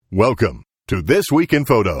Welcome to This Week in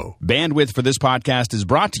Photo. Bandwidth for this podcast is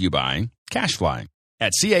brought to you by CacheFly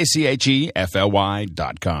at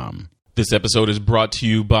CACHEFLY.com. This episode is brought to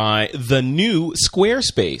you by the new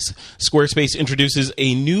Squarespace. Squarespace introduces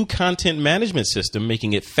a new content management system,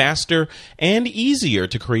 making it faster and easier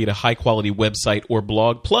to create a high-quality website or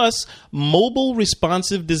blog, plus mobile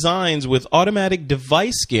responsive designs with automatic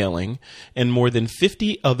device scaling and more than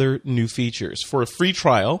 50 other new features. For a free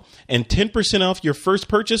trial and 10% off your first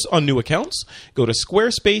purchase on new accounts, go to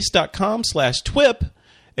squarespace.com/TWIP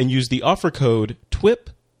and use the offer code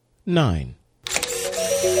TWIP9.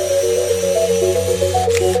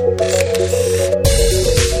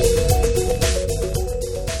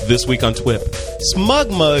 This week on TWIP,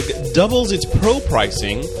 SmugMug doubles its pro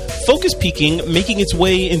pricing, focus peaking making its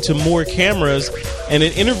way into more cameras, and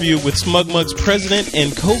an interview with SmugMug's president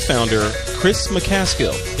and co-founder, Chris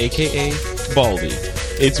MacAskill, a.k.a. Baldy.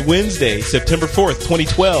 It's Wednesday, September 4th,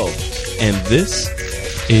 2012, and this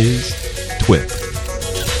is TWIP.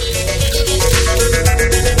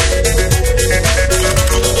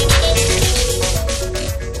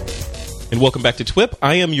 And welcome back to TWIP.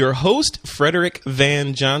 I am your host, Frederick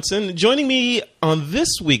Van Johnson. Joining me on this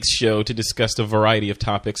week's show to discuss a variety of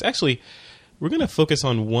topics. Actually, we're going to focus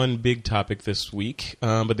on one big topic this week.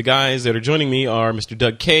 But the guys that are joining me are Mr.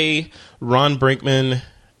 Doug K., Ron Brinkman,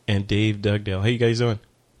 and Dave Dugdale. How you guys doing?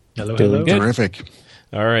 Hello. Terrific.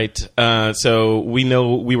 All right. So we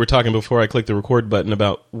know we were talking before I clicked the record button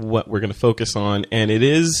about what we're going to focus on, and it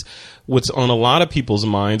is what's on a lot of people's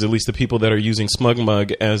minds, at least the people that are using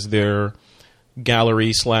SmugMug as their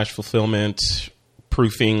gallery/fulfillment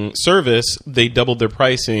proofing service. They doubled their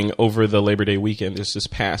pricing over the Labor Day weekend, this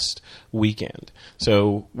past weekend.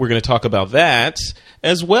 So we're going to talk about that,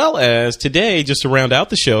 as well as today, just to round out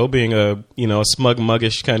the show, being a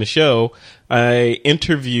SmugMuggish kind of show, I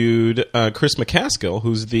interviewed Chris MacAskill,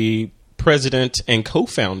 who's the president and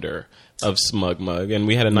co-founder of SmugMug, and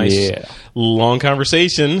we had a nice long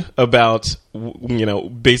conversation about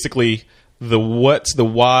basically the what's, the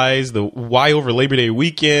whys, the why over Labor Day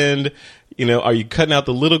weekend. Are you cutting out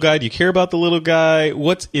the little guy? Do you care about the little guy?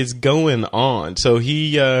 What is going on? So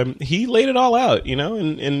he laid it all out,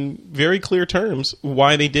 in very clear terms,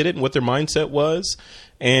 why they did it and what their mindset was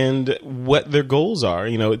and what their goals are,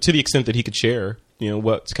 to the extent that he could share,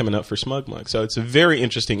 what's coming up for SmugMug. So it's a very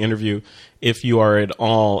interesting interview if you are at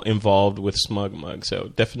all involved with SmugMug.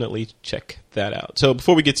 So definitely check that out. So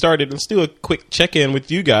before we get started, let's do a quick check-in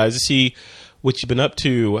with you guys to see what you've been up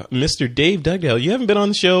to. Mr. Dave Dugdale, you haven't been on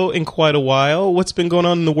the show in quite a while. What's been going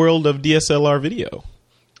on in the world of DSLR video?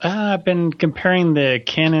 I've been comparing the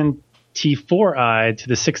Canon T4i to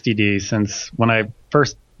the 60D since when I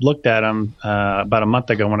first looked at them about a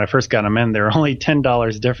month ago. When I first got them in, they were only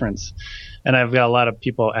 $10 difference. And I've got a lot of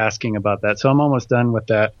people asking about that. So I'm almost done with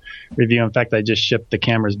that review. In fact, I just shipped the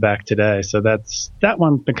cameras back today. So that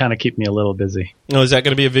one been kind of keep me a little busy. Oh, is that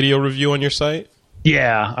going to be a video review on your site?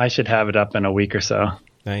 Yeah, I should have it up in a week or so.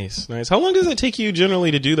 Nice. How long does it take you generally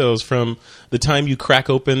to do those, from the time you crack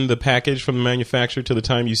open the package from the manufacturer to the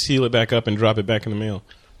time you seal it back up and drop it back in the mail?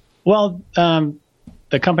 Well,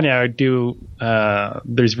 the company I do,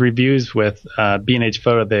 there's reviews with B&H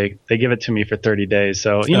Photo. They give it to me for 30 days.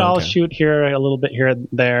 So, I'll shoot here a little bit here and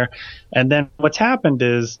there. And then what's happened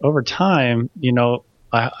is over time,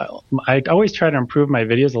 I always try to improve my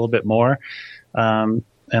videos a little bit more.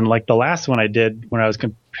 And like the last one I did when I was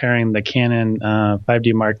comparing the Canon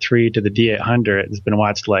 5D Mark III to the D800, it's been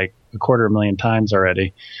watched like 250,000 times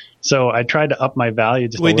already. So I tried to up my value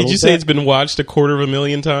just a little bit. Wait, did you say it's been watched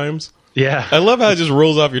 250,000 times? Yeah. I love how it just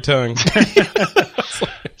rolls off your tongue.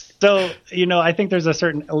 So, I think there's a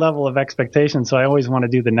certain level of expectation. So I always want to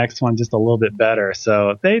do the next one just a little bit better.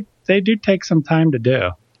 So they do take some time to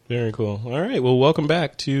do. Very cool. All right. Well, welcome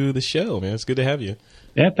back to the show, man. It's good to have you.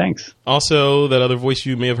 Yeah, thanks. Also, that other voice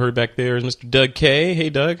you may have heard back there is Mr. Doug K. Hey,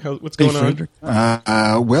 Doug. What's going on?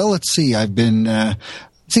 Well, let's see. I've been...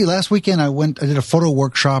 last weekend I did a photo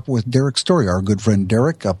workshop with Derek Story, our good friend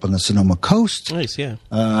Derek, up on the Sonoma coast. Nice, yeah.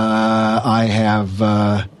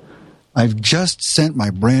 I've just sent my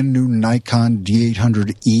brand new Nikon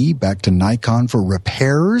D800E back to Nikon for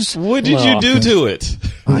repairs. What did you do to it?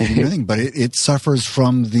 I didn't do anything, but it suffers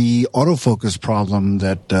from the autofocus problem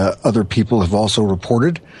that other people have also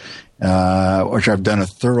reported, which I've done a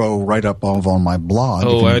thorough write-up of on my blog.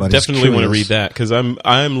 Oh, I definitely want to read that, because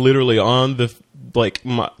I'm literally on the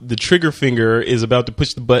trigger finger is about to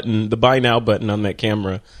push the button, the buy now button on that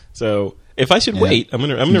camera. So If I should wait, I'm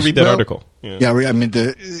gonna read that article. Yeah, I mean,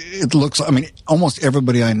 it looks. I mean, almost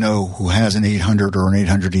everybody I know who has an 800 or an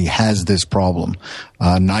 800E has this problem.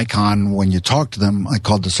 Nikon, when you talk to them, I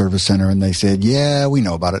called the service center and they said, "Yeah, we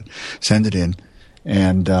know about it. Send it in."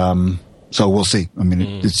 And so we'll see. I mean,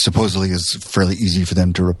 it supposedly is fairly easy for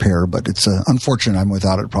them to repair, but it's unfortunate I'm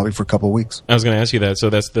without it probably for a couple of weeks. I was going to ask you that. So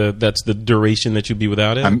that's the duration that you'd be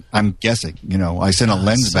without it? I'm guessing. I sent a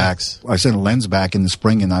lens back. I sent a lens back in the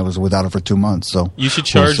spring, and I was without it for 2 months. So you should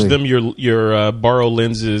charge them your borrow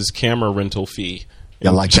lenses camera rental fee.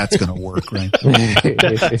 Yeah, like that's going to work, right?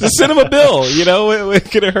 Just send them a bill. It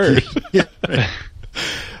could have hurt. Yeah.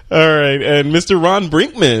 All right, and Mr. Ron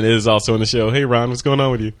Brinkman is also on the show. Hey, Ron, what's going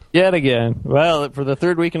on with you? Yet again. Well, for the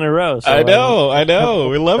third week in a row. So I know.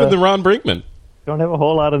 We're loving the Ron Brinkman. Don't have a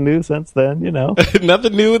whole lot of news since then,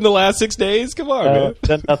 Nothing new in the last 6 days? Come on, man.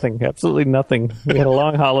 Done nothing. Absolutely nothing. We had a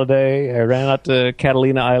long holiday. I ran out to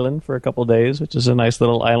Catalina Island for a couple of days, which is a nice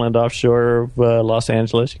little island offshore of Los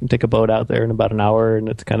Angeles. You can take a boat out there in about an hour, and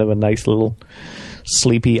it's kind of a nice little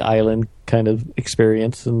sleepy island kind of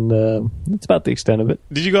experience, and it's about the extent of it.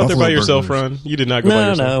 Did you go out there by yourself, Ron? You did not go by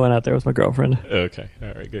yourself? No, I went out there with my girlfriend. Okay, all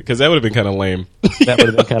right, good. Because that would have been kind of lame. That would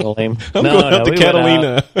have been kind of lame. I'm going out to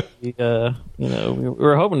Catalina. We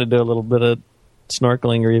were hoping to do a little bit of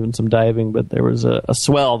snorkeling or even some diving, but there was a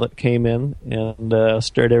swell that came in and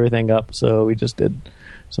stirred everything up, so we just did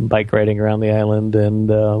some bike riding around the island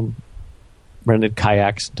and rented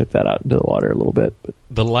kayaks and took that out into the water a little bit. But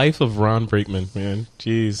the life of Ron Brinkman, man.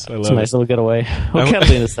 Jeez, I love it. It's a nice little getaway. Well,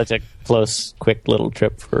 Catalina is such a close, quick little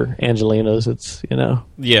trip for Angelinos. It's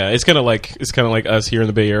Yeah, it's kind of like us here in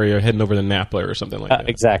the Bay Area heading over to Napa or something like that.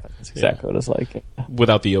 Exactly, that's exactly what it's like.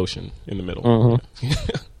 Without the ocean in the middle. Mm-hmm.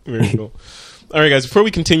 Very cool. All right, guys, before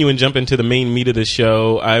we continue and jump into the main meat of the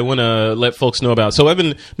show, I want to let folks know about... So I've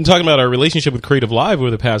been talking about our relationship with Creative Live over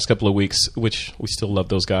the past couple of weeks, which we still love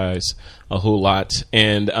those guys a whole lot.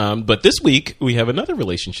 And but this week, we have another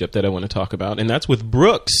relationship that I want to talk about, and that's with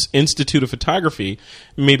Brooks Institute of Photography.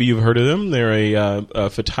 Maybe you've heard of them. They're a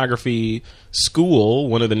photography school,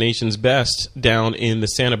 one of the nation's best, down in the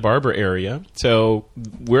Santa Barbara area. So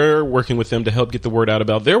we're working with them to help get the word out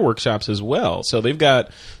about their workshops as well. So they've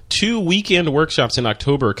got 2 weekend workshops in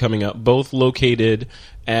October coming up, both located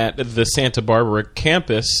at the Santa Barbara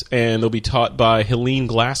campus, and they'll be taught by Helene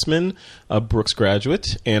Glassman, a Brooks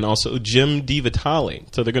graduate, and also Jim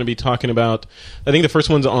DiVitale. So they're going to be talking about, I think the first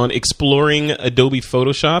one's on exploring Adobe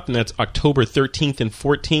Photoshop, and that's October 13th and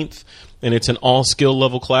 14th, and it's an all-skill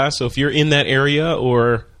level class. So if you're in that area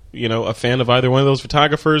or a fan of either one of those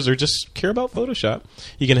photographers or just care about Photoshop,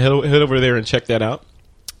 you can head over there and check that out.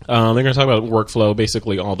 They're going to talk about workflow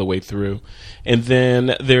basically all the way through. And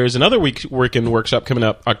then there's another weekend workshop coming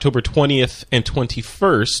up October 20th and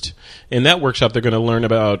 21st. In that workshop, you're going to learn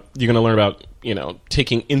about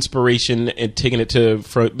taking inspiration and taking it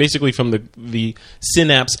basically from the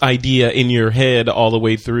synapse idea in your head all the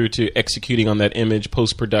way through to executing on that image,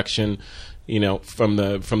 post-production, from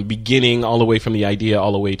the beginning all the way from the idea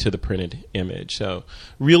all the way to the printed image. So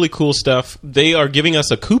really cool stuff. They are giving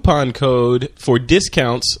us a coupon code for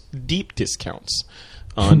discounts, deep discounts,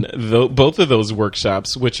 on both of those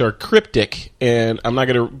workshops, which are cryptic. And I'm not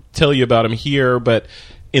going to tell you about them here, but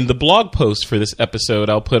in the blog post for this episode,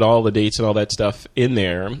 I'll put all the dates and all that stuff in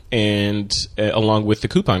there, and along with the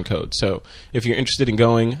coupon code. So if you're interested in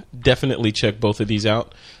going, definitely check both of these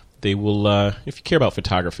out. They will, if you care about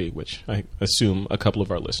photography, which I assume a couple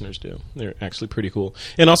of our listeners do. They're actually pretty cool.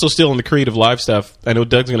 And also still on the Creative Live stuff, I know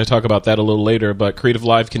Doug's going to talk about that a little later, but Creative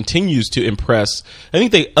Live continues to impress. I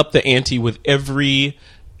think they up the ante with every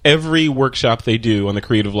workshop they do on the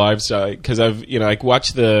Creative Live side, because I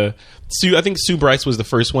watched I think Sue Bryce was the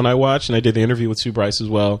first one I watched, and I did the interview with Sue Bryce as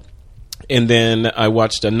well. And then I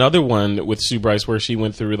watched another one with Sue Bryce where she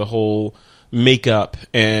went through the whole makeup,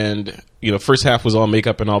 and first half was all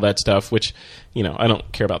makeup and all that stuff, which I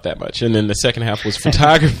don't care about that much, and then the second half was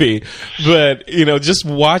photography. But just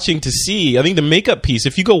watching to see, I think the makeup piece,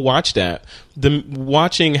 if you go watch that,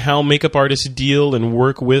 watching how makeup artists deal and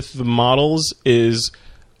work with the models is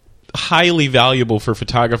highly valuable for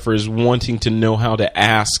photographers wanting to know how to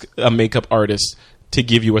ask a makeup artist to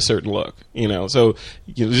give you a certain look, So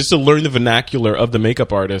just to learn the vernacular of the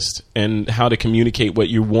makeup artist and how to communicate what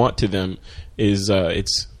you want to them is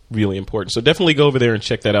it's really important. So definitely go over there and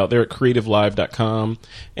check that out. They're at creativelive.com,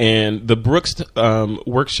 and the Brooks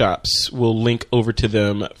workshops will link over to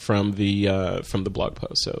them from the blog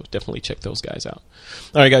post. So definitely check those guys out.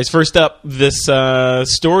 All right, guys. First up, this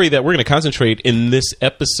story that we're going to concentrate in this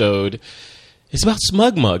episode It's about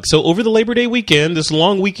SmugMug. So over the Labor Day weekend, this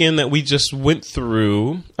long weekend that we just went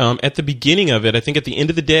through, at the beginning of it, I think at the end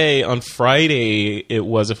of the day, on Friday it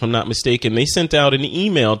was, if I'm not mistaken, they sent out an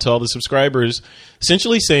email to all the subscribers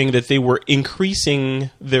essentially saying that they were increasing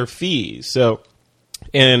their fees. So,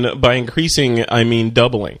 and by increasing, I mean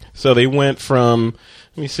doubling. So they went from,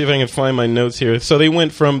 let me see if I can find my notes here. So they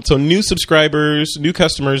went from, so new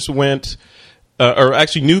customers went, or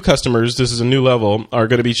actually new customers, this is a new level, are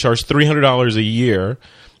going to be charged $300 a year.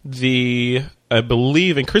 I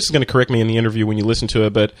believe, and Chris is going to correct me in the interview when you listen to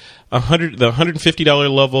it, but the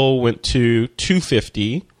 $150 level went to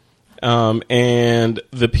 $250. And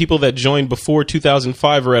the people that joined before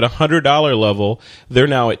 2005 are at $100 level. They're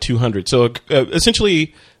now at $200. So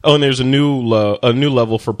essentially, and there's a new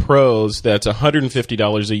level for pros that's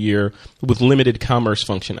 $150 a year with limited commerce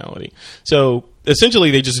functionality. So essentially,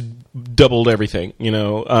 they just doubled everything.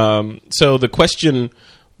 So the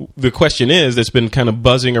question is, that's been kind of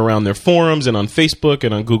buzzing around their forums and on Facebook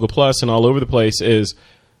and on Google Plus and all over the place is,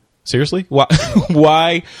 seriously,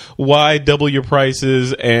 why double your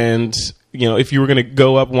prices? And if you were going to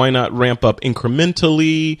go up, why not ramp up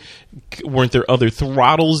incrementally? Weren't there other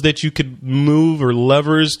throttles that you could move or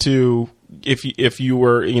levers to? If you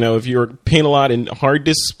were paying a lot in hard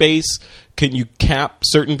disk space, can you cap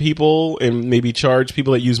certain people and maybe charge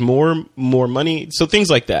people that use more money? So things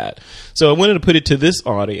like that. So I wanted to put it to this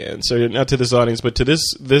audience, or not to this audience, but to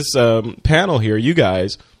this panel here. You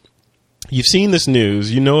guys, you've seen this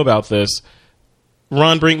news. You know about this.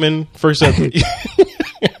 Ron Brinkman, first up.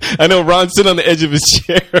 I know Ron's sitting on the edge of his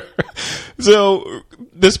chair. So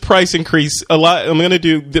this price increase, a lot. I'm going to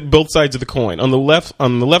do both sides of the coin. On the left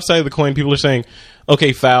side of the coin, people are saying,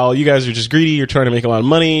 "Okay, foul. You guys are just greedy. You're trying to make a lot of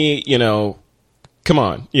money. Come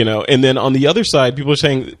on. And then on the other side, people are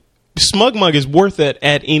saying SmugMug is worth it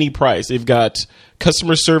at any price. They've got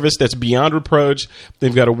customer service that's beyond reproach.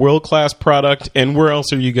 They've got a world-class product. And where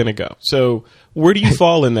else are you going to go? So where do you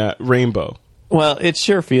fall in that rainbow? Well, it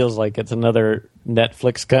sure feels like it's another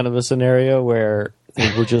Netflix kind of a scenario where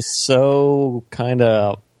they were just so kind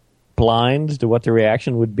of blind to what the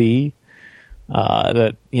reaction would be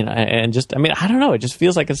that, and just, I don't know. It just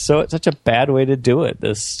feels like it's such a bad way to do it.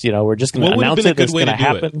 This, we're just going to announce it. It's going to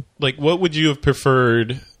happen. Like, what would you have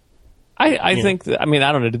preferred? I think that, I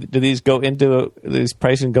don't know. Do these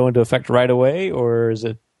pricing go into effect right away, or is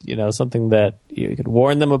it, something that you could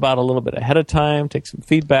warn them about a little bit ahead of time, take some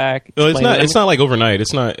feedback? No, it's not like overnight.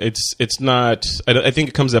 It's not. I think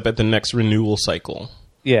it comes up at the next renewal cycle.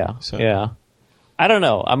 Yeah. So. Yeah. I don't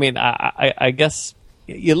know. I guess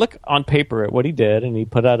you look on paper at what he did, and he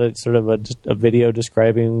put out a sort of a video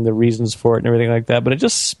describing the reasons for it and everything like that. But it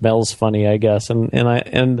just smells funny, I guess. And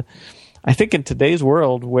I think in today's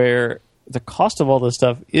world, where the cost of all this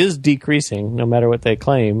stuff is decreasing, no matter what they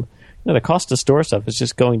claim, the cost to store stuff is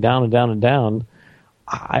just going down and down and down.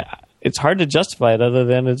 It's hard to justify it other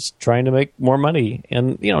than it's trying to make more money,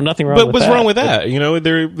 and nothing wrong. But with what's that. wrong with that?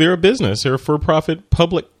 They're a business, they're a for-profit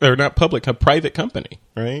a private company,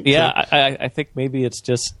 right? Yeah, so, I think maybe it's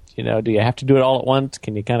just do you have to do it all at once?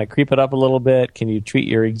 Can you kind of creep it up a little bit? Can you treat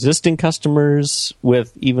your existing customers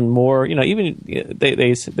with even more? Even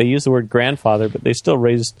they use the word grandfather, but they still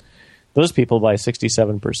raised those people by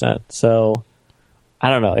 67%. So. I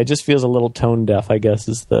don't know. It just feels a little tone deaf, I guess,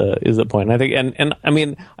 is the point. And I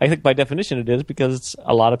think, I think by definition it is, because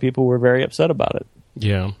a lot of people were very upset about it.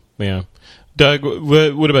 Yeah. Doug,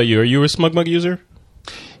 what about you? Are you a SmugMug user?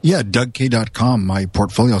 Yeah, DougK.com. My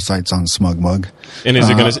portfolio site's on SmugMug. And is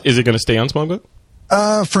it gonna stay on SmugMug?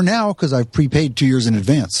 For now, because I've prepaid 2 years in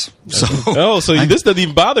advance. So this doesn't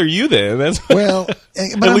even bother you then? That's well,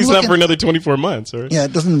 at least not for another 24 months, right? Yeah,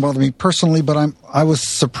 it doesn't bother me personally, but I was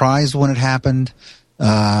surprised when it happened.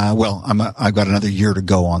 I've got another year to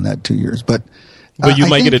go on that 2 years, but you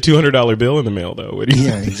might get a $200 bill in the mail, though.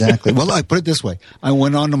 Yeah, exactly. Well, I put it this way: I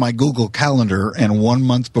went onto my Google Calendar, and 1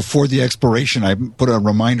 month before the expiration, I put a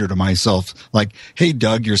reminder to myself, like, "Hey,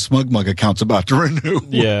 Doug, your SmugMug account's about to renew."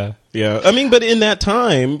 Yeah. But in that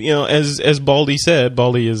time, as Baldy said,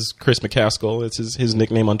 Baldy is Chris MacAskill. It's his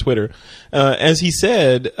nickname on Twitter. As he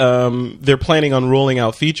said, they're planning on rolling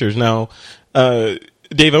out features now.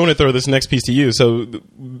 Dave, I want to throw this next piece to you. So,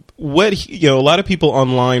 a lot of people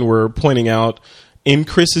online were pointing out in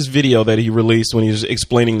Chris's video that he released when he was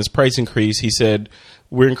explaining this price increase. He said,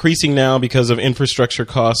 "We're increasing now because of infrastructure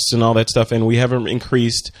costs and all that stuff, and we haven't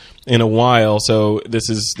increased in a while. So this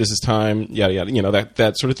is time, yada yada,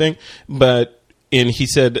 that sort of thing." And he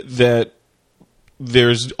said that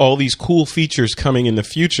there's all these cool features coming in the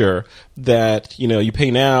future that, you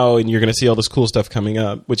pay now and you're going to see all this cool stuff coming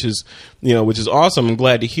up, which is awesome. I'm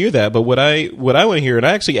glad to hear that. But what I want to hear, and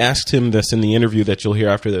I actually asked him this in the interview that you'll hear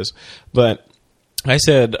after this, but I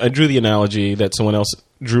drew the analogy that someone else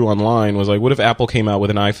drew online, was like, what if Apple came out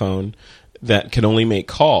with an iPhone that could only make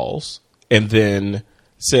calls and then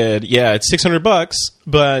said, yeah, it's $600,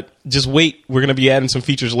 but just wait, we're going to be adding some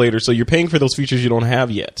features later, so you're paying for those features you don't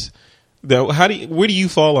have yet. Now, where do you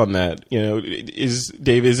fall on that? Is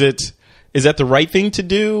that the right thing to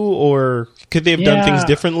do, or could they have done things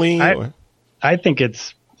differently? I think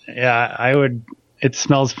I would. It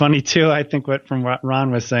smells funny too. I think from what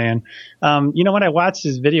Ron was saying. When I watched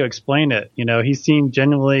his video explain it, he seemed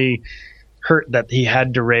genuinely hurt that he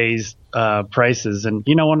had to raise prices. And,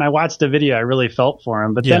 when I watched the video, I really felt for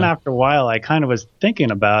him. But then after a while, I kind of was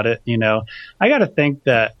thinking about it. I got to think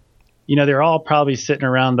that, they're all probably sitting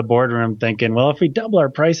around the boardroom thinking, well, if we double our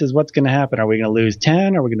prices, what's going to happen? Are we going to lose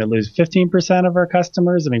 10? Are we going to lose 15% of our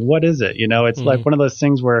customers? I mean, what is it? It's like one of those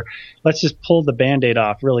things where let's just pull the Band-Aid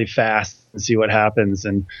off really fast and see what happens.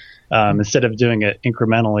 And instead of doing it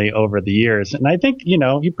incrementally over the years. And I think,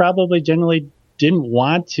 he probably generally didn't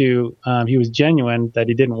want to, he was genuine that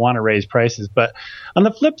he didn't want to raise prices. But on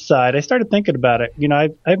the flip side, I started thinking about it.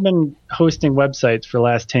 I've been hosting websites for the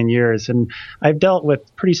last 10 years, and I've dealt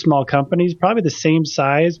with pretty small companies, probably the same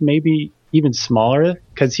size, maybe even smaller,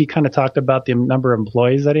 because he kind of talked about the number of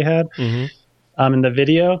employees that he had in the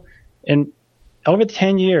video. And over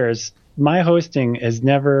 10 years, my hosting has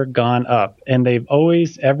never gone up, and they've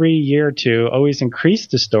always, every year or two, always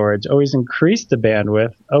increased the storage, always increased the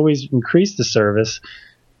bandwidth, always increased the service.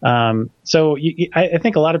 So I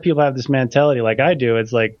think a lot of people have this mentality like I do.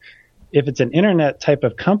 It's like, if it's an internet type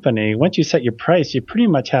of company, once you set your price, you pretty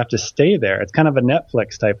much have to stay there. It's kind of a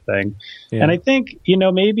Netflix type thing. Yeah. And I think,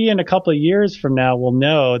 maybe in a couple of years from now, we'll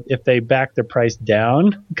know if they back their price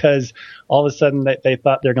down, because all of a sudden they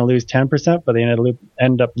thought they're going to lose 10%, but they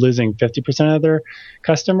end up losing 50% of their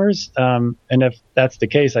customers. And if that's the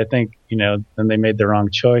case, I think, then they made the wrong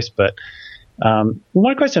choice. But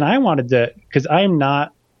one question I wanted to, because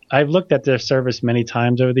I've looked at their service many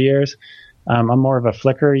times over the years. I'm more of a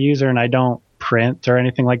Flickr user, and I don't print or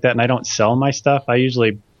anything like that, and I don't sell my stuff. I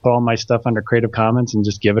usually put all my stuff under Creative Commons and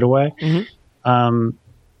just give it away.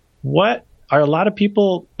 What are a lot of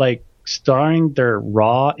people like storing their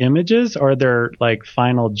raw images or their like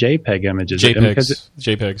final JPEG images?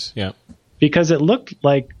 JPEGs, yeah. Because it looked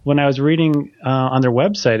like when I was reading on their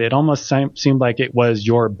website, it almost seemed like it was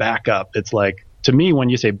your backup. It's like, to me, when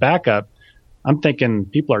you say backup, I'm thinking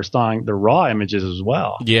people are storing the raw images as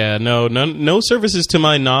well. Yeah, no services to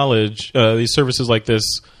my knowledge. These services like this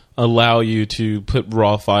allow you to put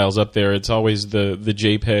raw files up there. It's always the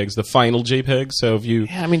JPEGs, the final JPEG. So if you,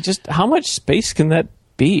 just how much space can that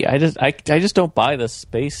be? I just don't buy the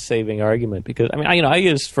space saving argument, because I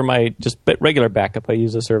use for my just regular backup, I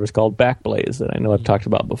use a service called Backblaze that I know I've talked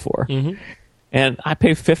about before, and I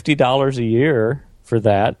pay $50 a year for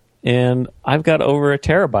that. And I've got over 1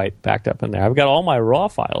 terabyte backed up in there. I've got all my raw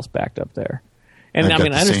files backed up there. And I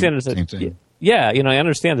understand I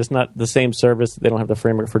understand it's not the same service. They don't have the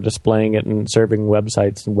framework for displaying it and serving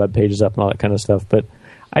websites and web pages up and all that kind of stuff. But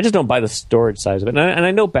I just don't buy the storage size of it. And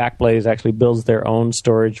I know Backblaze actually builds their own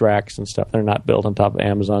storage racks and stuff. They're not built on top of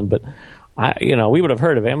Amazon. But we would have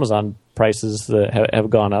heard of Amazon prices that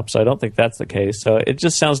have gone up. So I don't think that's the case. So it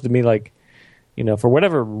just sounds to me like, for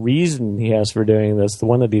whatever reason he has for doing this, the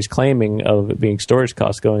one that he's claiming of it being storage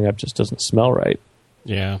costs going up just doesn't smell right.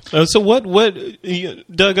 Yeah. So what,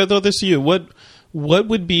 Doug, I'll throw this to you. What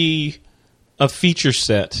would be a feature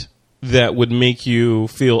set that would make you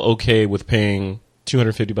feel okay with paying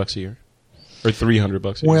 $250 a year or $300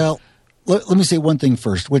 a year? Well, let me say one thing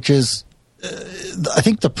first, which is I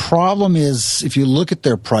think the problem is if you look at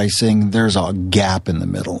their pricing, there's a gap in the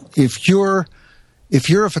middle. If you're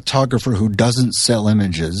a photographer who doesn't sell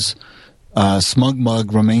images,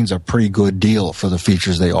 SmugMug remains a pretty good deal for the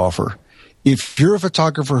features they offer. If you're a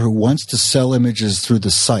photographer who wants to sell images through the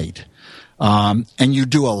site, and you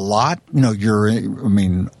do a lot, you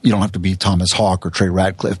don't have to be Thomas Hawk or Trey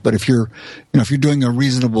Ratcliffe, but if you're doing a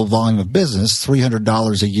reasonable volume of business,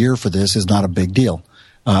 $300 a year for this is not a big deal.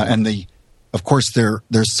 Of course, their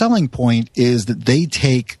selling point is that they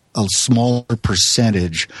take a smaller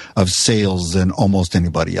percentage of sales than almost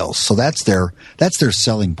anybody else. So that's their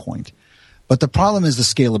selling point. But the problem is the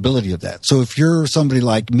scalability of that. So if you're somebody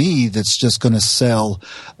like me that's just going to sell,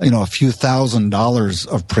 a few $1,000s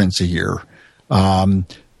of prints a year,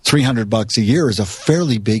 $300 a year is a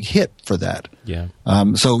fairly big hit for that. Yeah.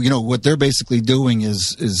 So what they're basically doing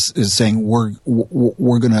is saying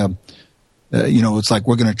we're going to it's like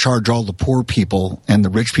we're going to charge all the poor people and the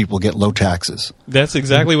rich people get low taxes. That's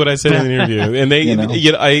exactly what I said in the interview. And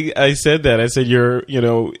I said that. I said,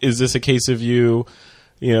 is this a case of you,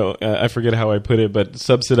 I forget how I put it, but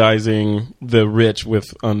subsidizing the rich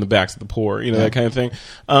on the backs of the poor, that kind of thing.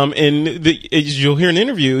 As you'll hear in the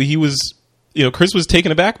interview, he was, Chris was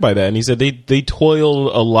taken aback by that, and he said they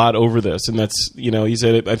toiled a lot over this, and that's, he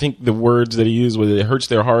said, I think the words that he used was, it hurts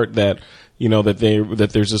their heart that, that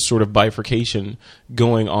there's this sort of bifurcation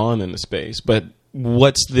going on in the space. But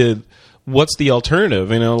what's the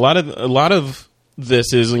alternative? A lot of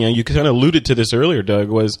this is, you kind of alluded to this earlier, Doug,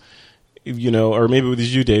 was, or maybe it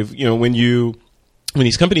was you, Dave, when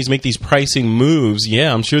these companies make these pricing moves,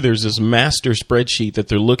 I'm sure there's this master spreadsheet that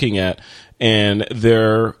they're looking at, and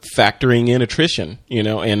they're factoring in attrition,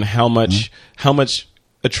 and how much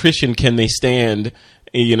attrition can they stand,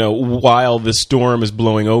 while the storm is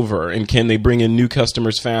blowing over, and can they bring in new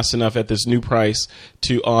customers fast enough at this new price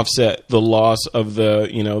to offset the loss of the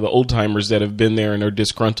old timers that have been there and are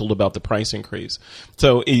disgruntled about the price increase.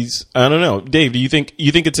 So I don't know, Dave, do you think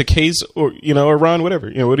it's a case, or or Ron,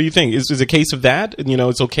 whatever, what do you think? Is a case of that?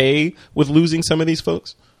 It's okay with losing some of these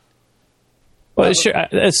folks? Well, sure.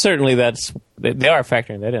 Certainly, they are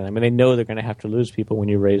factoring that in. They know they're going to have to lose people when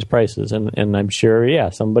you raise prices, and I'm sure,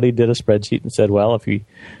 somebody did a spreadsheet and said, well, if you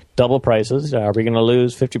double prices, are we going to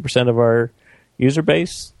lose 50% of our user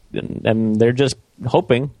base? And they're just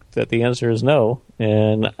hoping that the answer is no.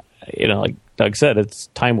 And like Doug said, it's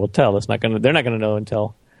time will tell. They're not going to know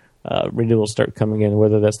until renewals start coming in,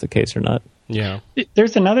 whether that's the case or not. Yeah.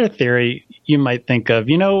 There's another theory you might think of.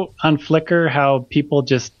 On Flickr, how people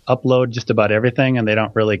just upload just about everything and they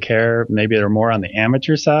don't really care. Maybe they're more on the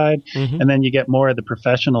amateur side. Mm-hmm. And then you get more of the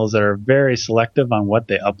professionals that are very selective on what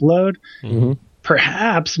they upload. Mm-hmm.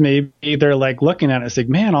 Perhaps maybe they're like looking at it and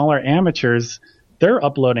saying, man, all our amateurs, they're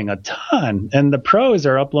uploading a ton, and the pros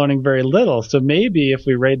are uploading very little. So maybe if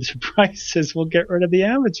we raise the prices, we'll get rid of the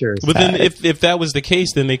amateurs. But then if that was the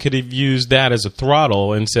case, then they could have used that as a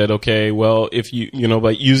throttle and said, okay, well, if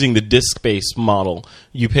by using the disk-based model,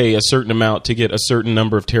 you pay a certain amount to get a certain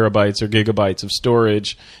number of terabytes or gigabytes of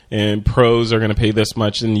storage, and pros are going to pay this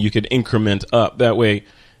much, and you could increment up. That way,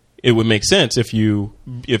 it would make sense if you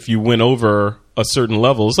went over a certain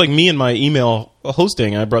level. It's like me and my email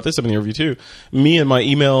hosting. I brought this up in the interview too. Me and my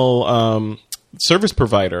email service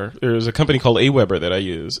provider, there's a company called Aweber that I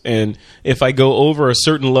use. And if I go over a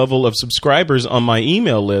certain level of subscribers on my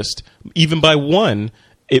email list, even by one,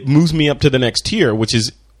 it moves me up to the next tier, which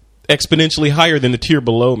is exponentially higher than the tier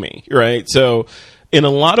below me, right? So in a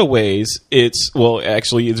lot of ways, it's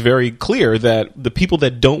very clear that the people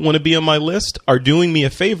that don't want to be on my list are doing me a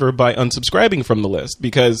favor by unsubscribing from the list,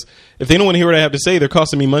 because if they don't want to hear what I have to say, they're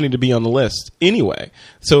costing me money to be on the list anyway.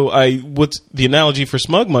 So what's the analogy for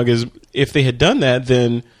SmugMug is, if they had done that,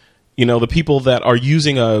 then the people that are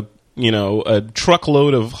using a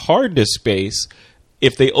truckload of hard disk space,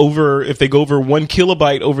 if they go over 1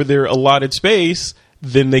 kilobyte over their allotted space,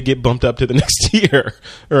 then they get bumped up to the next tier,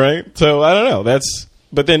 right? So I don't know.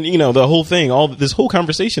 But then the whole thing, this whole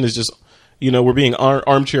conversation is just, we're being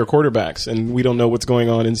armchair quarterbacks, and we don't know what's going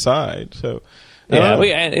on inside. So and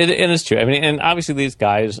it's true. And obviously these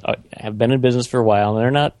guys have been in business for a while, and they're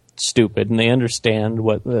not stupid, and they understand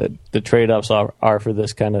what the trade-offs are for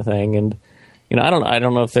this kind of thing. And I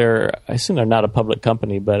don't know if I assume they're not a public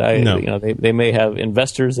company, but they may have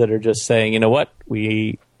investors that are just saying,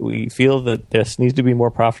 we feel that this needs to be more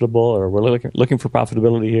profitable, or we're looking for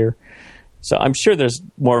profitability here. So I'm sure there's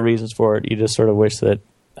more reasons for it. You just sort of wish that,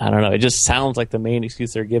 I don't know, it just sounds like the main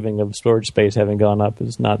excuse they're giving of storage space having gone up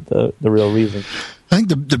is not the real reason. I think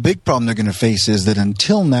the big problem they're going to face is that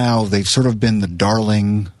until now, they've sort of been the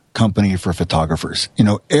darling company for photographers.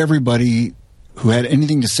 Everybody who had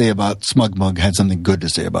anything to say about SmugMug had something good to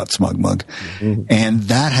say about SmugMug. Mm-hmm. And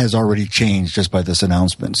that has already changed just by this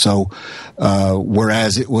announcement. So,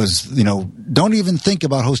 whereas it was, don't even think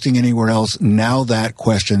about hosting anywhere else, now that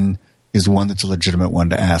question is one that's a legitimate one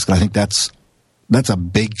to ask. And I think that's a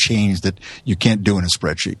big change that you can't do in a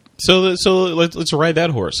spreadsheet. So let's ride that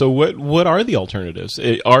horse. So what are the alternatives?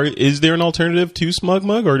 Is there an alternative to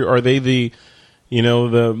SmugMug, or are they the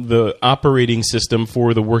operating system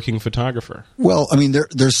for the working photographer? Well,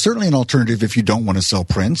 there's certainly an alternative if you don't want to sell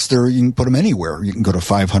prints. You can put them anywhere. You can go to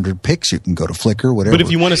 500 Pics. You can go to Flickr, whatever. But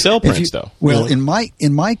if you want to sell prints, though? Well, in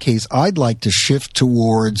my case, I'd like to shift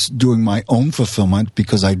towards doing my own fulfillment,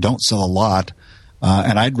 because I don't sell a lot.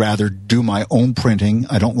 And I'd rather do my own printing.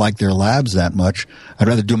 I don't like their labs that much. I'd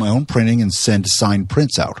rather do my own printing and send signed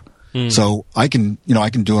prints out. So I can do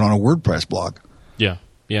it on a WordPress blog. Yeah.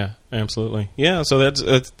 absolutely. Yeah, so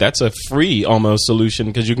that's a free almost solution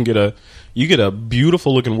because you get a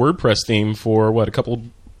beautiful looking WordPress theme for what,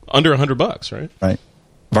 under $100, right? Right.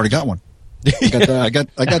 I've already got one. I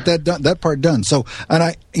got that done, that part done. So,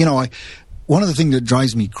 and one of the things that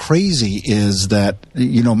drives me crazy is that,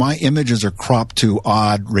 my images are cropped to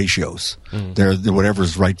odd ratios. They're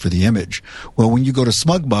whatever's right for the image. Well, when you go to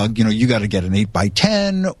SmugMug, you got to get an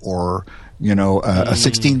 8x10 or, a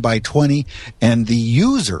 16x20, and the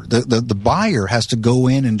user, the buyer has to go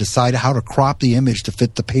in and decide how to crop the image to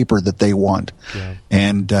fit the paper that they want. Yeah.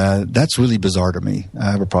 And that's really bizarre to me.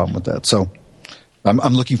 I have a problem with that. So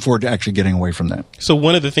I'm looking forward to actually getting away from that. So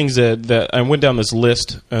one of the things that I went down this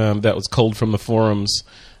list that was culled from the forums,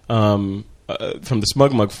 from the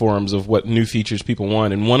SmugMug forums of what new features people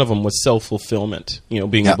want, and one of them was self-fulfillment,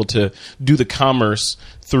 being able to do the commerce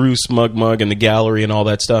through SmugMug and the gallery and all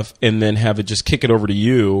that stuff, and then have it just kick it over to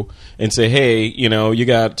you and say, hey, you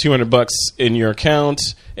got $200 in your account,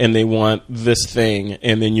 and they want this thing,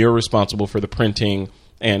 and then you're responsible for the printing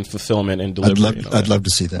and fulfillment and delivery. I'd love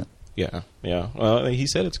to see that. Yeah. Well, he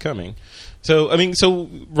said it's coming. So,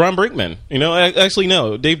 Ron Brinkman, actually,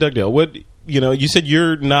 no, Dave Dugdale, what, you said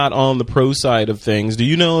you're not on the pro side of things. Do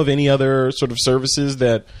you know of any other sort of services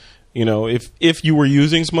that, if you were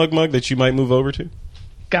using SmugMug that you might move over to?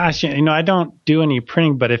 Gosh, I don't do any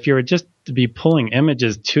printing, but if you were just to be pulling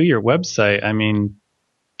images to your website,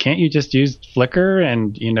 can't you just use Flickr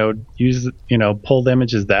and, pull the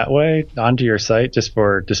images that way onto your site just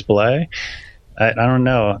for display? I don't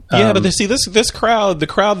know. Yeah, but this crowd, the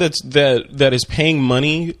crowd that is paying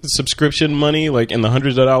money, subscription money, like in the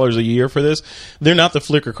hundreds of dollars a year for this, they're not the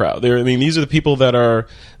Flickr crowd. These are the people they're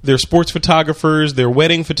sports photographers, they're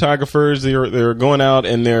wedding photographers, they're going out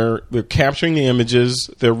and they're capturing the images,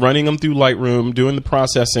 they're running them through Lightroom, doing the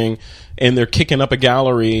processing, and they're kicking up a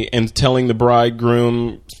gallery and telling the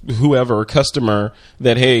bridegroom, whoever, customer,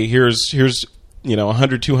 that, hey, here's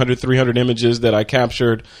 100, 200, 300 images that I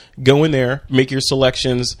captured. Go in there, make your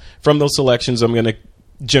selections. From those selections, I'm going to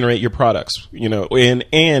generate your products, and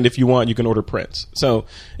if you want, you can order prints. So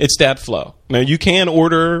it's that flow. Now, you can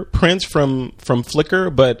order prints from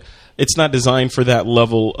Flickr, but it's not designed for that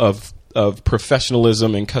level of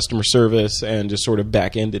professionalism and customer service and just sort of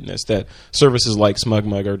back-endedness that services like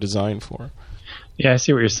SmugMug are designed for. Yeah, I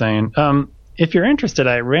see what you're saying. If you're interested,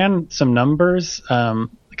 I ran some numbers,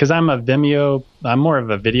 because I'm more of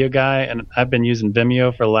a video guy, and I've been using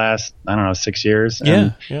Vimeo for the last, 6 years.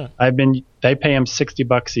 Yeah. They pay them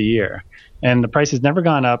 $60 a year, and the price has never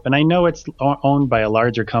gone up. And I know it's owned by a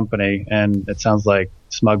larger company, and it sounds like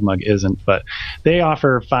SmugMug isn't, but they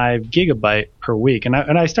offer 5 gigabyte per week. And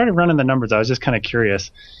I started running the numbers. I was just kind of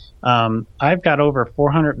curious. I've got over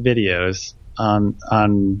 400 videos on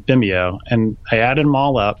Vimeo, and I added them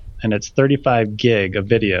all up, and it's 35 gig of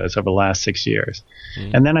videos over the last 6 years.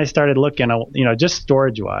 And then I started looking, just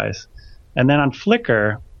storage-wise. And then on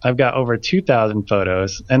Flickr, I've got over 2,000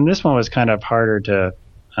 photos. And this one was kind of harder to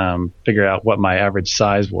figure out what my average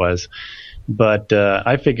size was. But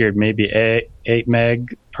I figured maybe 8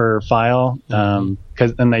 meg per file,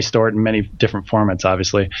 because then they store it in many different formats,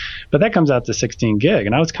 obviously. But that comes out to 16 gig.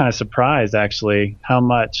 And I was kind of surprised, actually, how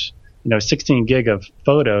much, 16 gig of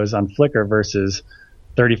photos on Flickr versus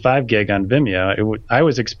 35 gig on Vimeo. I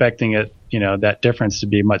was expecting it, that difference to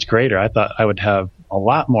be much greater. I thought I would have a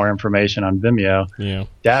lot more information on Vimeo,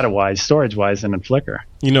 data-wise, storage-wise, than in Flickr.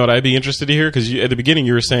 You know what I'd be interested to hear? Because at the beginning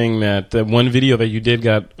you were saying that the one video that you did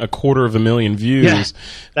got 250,000 views. Yeah,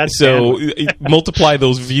 that's so multiply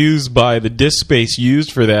those views by the disk space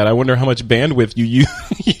used for that. I wonder how much bandwidth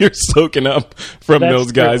you're soking up from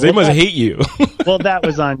those guys. They must hate you. Well, that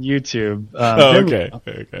was on YouTube. Okay.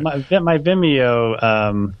 My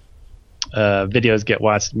Vimeo videos get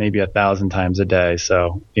watched maybe 1,000 times a day.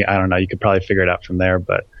 So I don't know. You could probably figure it out from there.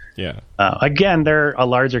 But again, they're a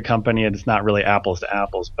larger company, and it's not really apples to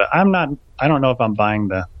apples. But I don't know if I'm buying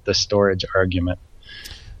the storage argument.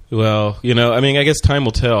 Well, I guess time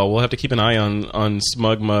will tell. We'll have to keep an eye on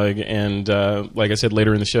SmugMug, and like I said,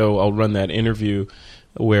 later in the show, I'll run that interview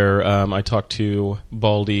where I talked to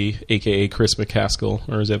Baldy, a.k.a. Chris MacAskill,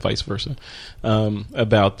 or is it vice versa,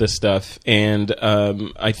 about this stuff. And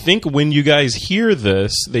I think when you guys hear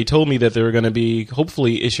this, they told me that they're going to be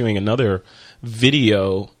hopefully issuing another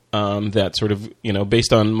video that sort of,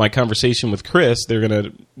 based on my conversation with Chris, they're going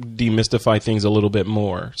to demystify things a little bit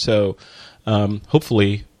more. So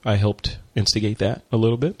hopefully I helped instigate that a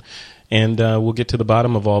little bit. And we'll get to the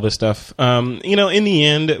bottom of all this stuff. In the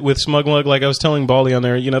end, with SmugMug, like I was telling Baldy on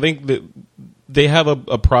there, they have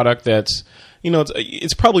a product that's,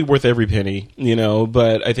 it's probably worth every penny,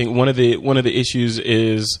 but I think one of the issues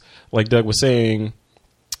is, like Doug was saying,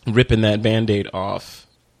 ripping that Band-Aid off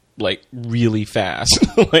like really fast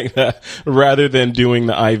like that, rather than doing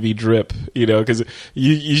the IV drip, because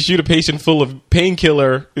you shoot a patient full of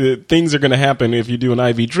painkiller, things are going to happen. If you do an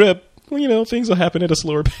IV drip, things will happen at a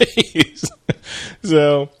slower pace.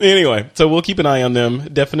 So anyway, we'll keep an eye on them.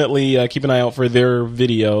 Definitely keep an eye out for their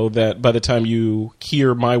video that by the time you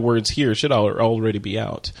hear my words here should already be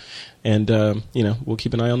out. And, we'll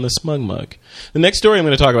keep an eye on the SmugMug. The next story I'm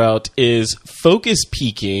going to talk about is focus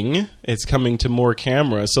peaking. It's coming to more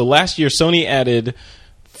cameras. So last year, Sony added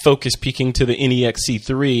focus peaking to the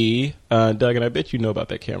NEX-C3. Doug, and I bet you know about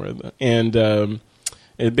that camera. And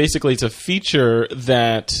it's a feature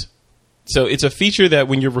that... So it's a feature that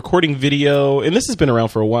when you're recording video, and this has been around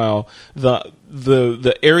for a while,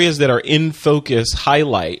 the areas that are in focus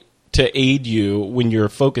highlight to aid you when you're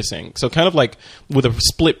focusing. So kind of like with a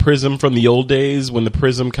split prism from the old days, when the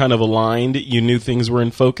prism kind of aligned, you knew things were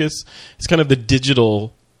in focus. It's kind of the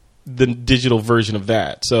digital version of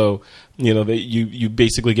that. So, you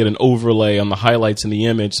basically get an overlay on the highlights in the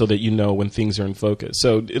image so that you know when things are in focus.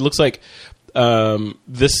 So it looks like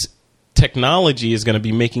this technology is going to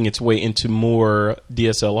be making its way into more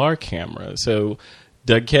DSLR cameras. So,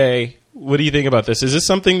 Doug K., what do you think about this? Is this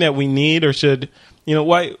something that we need, or should,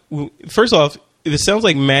 why? First off, this sounds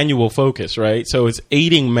like manual focus, right? So it's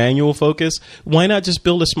aiding manual focus. Why not just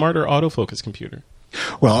build a smarter autofocus computer?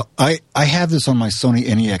 Well, I have this on my Sony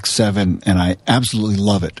NEX-7, and I absolutely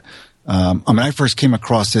love it. I first came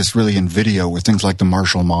across this really in video with things like the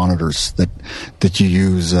Marshall monitors that you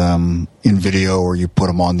use in video, or you put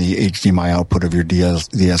them on the HDMI output of your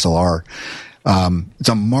DSLR. It's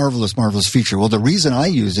a marvelous, marvelous feature. Well, the reason I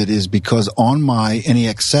use it is because on my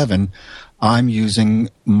NEX-7, I'm using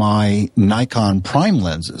my Nikon prime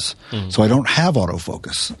lenses, so I don't have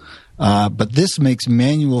autofocus. But this makes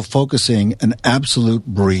manual focusing an absolute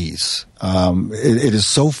breeze. It is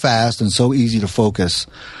so fast and so easy to focus.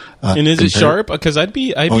 And is it sharp? Because I'd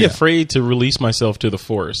be afraid to release myself to the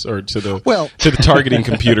force, or to the targeting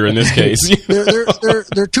computer in this case. There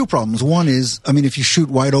are two problems. One is, if you shoot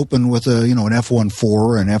wide open with an f1.4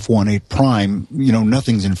 or an f1.8 prime,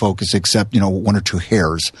 nothing's in focus except one or two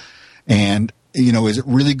hairs. And is it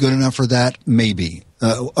really good enough for that? Maybe.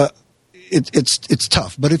 It's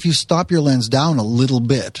tough. But if you stop your lens down a little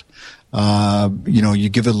bit, you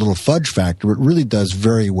give it a little fudge factor, it really does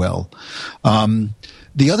very well.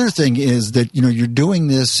 The other thing is that, you're doing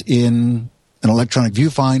this in an electronic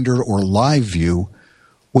viewfinder or live view,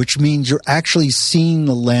 which means you're actually seeing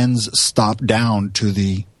the lens stop down to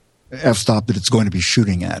the f-stop that it's going to be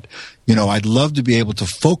shooting at. I'd love to be able to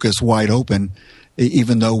focus wide open,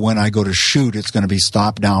 even though when I go to shoot, it's going to be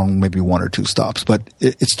stopped down maybe one or two stops. But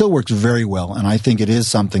it still works very well, and I think it is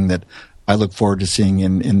something that I look forward to seeing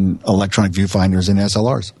in electronic viewfinders and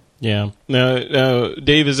SLRs. Yeah. Now,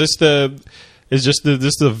 Dave, is this the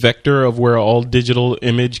vector of where all digital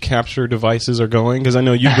image capture devices are going? Because I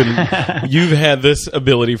know you've had this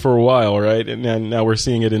ability for a while, right? And now we're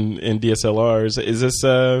seeing it in DSLRs. Is this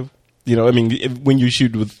when you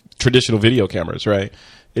shoot with traditional video cameras, right?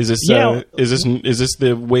 Is this is this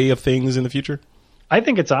the way of things in the future? I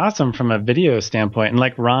think it's awesome from a video standpoint. And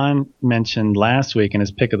like Ron mentioned last week in his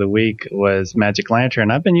pick of the week was Magic Lantern.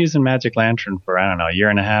 I've been using Magic Lantern for, a year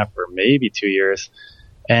and a half or maybe 2 years.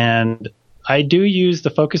 And I do use the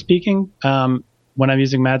focus peaking when I'm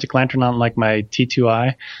using Magic Lantern on like my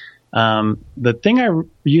T2i. The thing I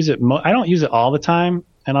use it I don't use it all the time.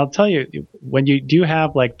 And I'll tell you, when you do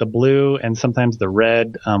have like the blue and sometimes the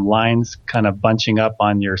red lines kind of bunching up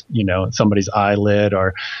on your, somebody's eyelid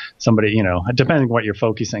or somebody, depending on what you're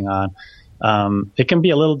focusing on, it can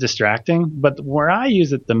be a little distracting. But where I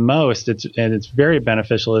use it the most, it's very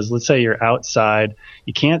beneficial, is let's say you're outside,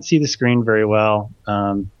 you can't see the screen very well,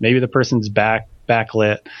 maybe the person's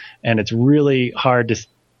backlit, and it's really hard to,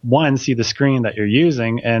 one, see the screen that you're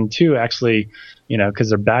using, and two, actually, because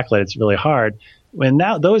they're backlit, it's really hard. In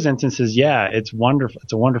those instances, it's wonderful.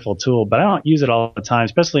 It's a wonderful tool, but I don't use it all the time,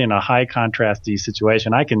 especially in a high contrasty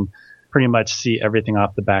situation. I can pretty much see everything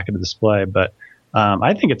off the back of the display, but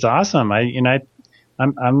I think it's awesome.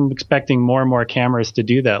 I'm expecting more and more cameras to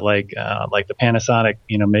do that, like the Panasonic,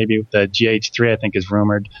 maybe the GH3, I think, is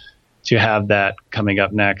rumored to have that coming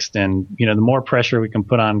up next. And, the more pressure we can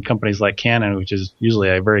put on companies like Canon, which is usually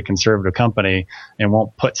a very conservative company and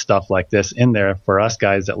won't put stuff like this in there for us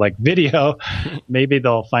guys that like video, maybe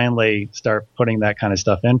they'll finally start putting that kind of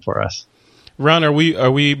stuff in for us. Ron, are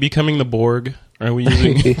we becoming the Borg? Are we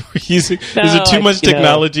using, is it too much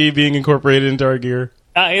technology being incorporated into our gear?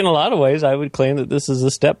 In a lot of ways, I would claim that this is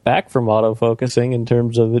a step back from autofocusing in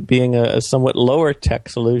terms of it being a somewhat lower tech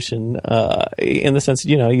solution, in the sense that,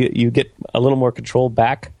 you get a little more control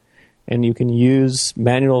back, and you can use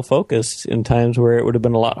manual focus in times where it would have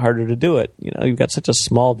been a lot harder to do it. You've got such a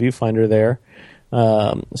small viewfinder there,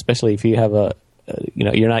 especially if you have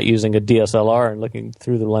you're not using a DSLR and looking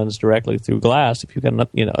through the lens directly through glass. If you've got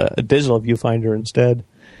a digital viewfinder instead,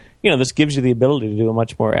 this gives you the ability to do a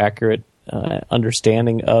much more accurate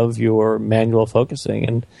understanding of your manual focusing.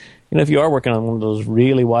 And if you are working on one of those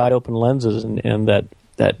really wide open lenses and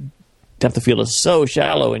that depth of field is so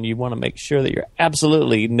shallow, and you want to make sure that you're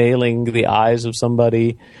absolutely nailing the eyes of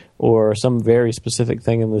somebody or some very specific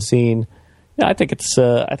thing in the scene, I think it's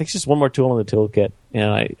just one more tool in the toolkit.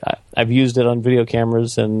 And I've used it on video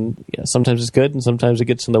cameras, and sometimes it's good, and sometimes it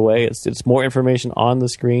gets in the way. It's more information on the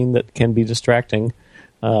screen that can be distracting,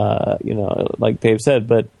 like Dave said.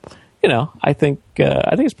 But I think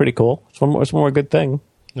it's pretty cool. It's one more good thing.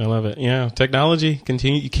 I love it. Yeah, technology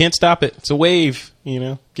continue. You can't stop it. It's a wave.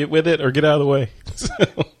 Get with it or get out of the way.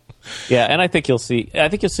 Yeah, and I think you'll see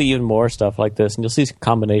even more stuff like this, and you'll see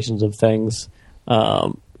combinations of things.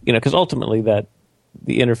 Because ultimately the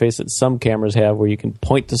interface that some cameras have, where you can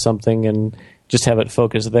point to something and just have it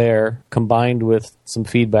focus there, combined with some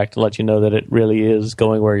feedback to let you know that it really is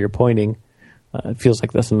going where you're pointing, it feels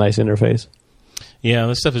like that's a nice interface. Yeah,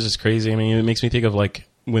 this stuff is just crazy. I mean, it makes me think of like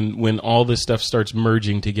when all this stuff starts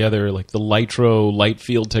merging together, like the Lytro light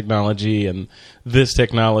field technology and this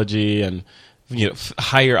technology and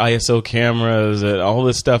higher ISO cameras and all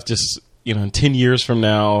this stuff just in 10 years from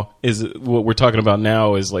now, is what we're talking about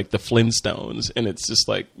now is like the Flintstones, and it's just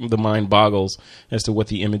like the mind boggles as to what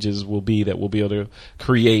the images will be that we'll be able to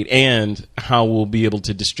create and how we'll be able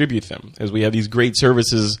to distribute them, as we have these great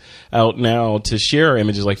services out now to share our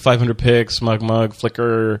images like 500px, SmugMug,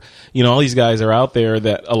 Flickr, all these guys are out there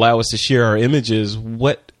that allow us to share our images.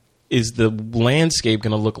 What is the landscape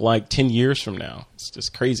going to look like 10 years from now? It's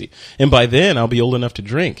just crazy. And by then, I'll be old enough to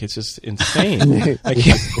drink. It's just insane. I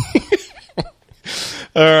can't.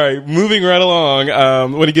 All right, moving right along. I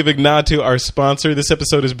want to give a nod to our sponsor. This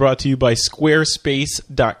episode is brought to you by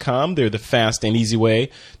Squarespace.com. They're the fast and easy way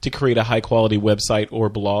to create a high-quality website or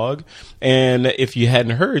blog. And if you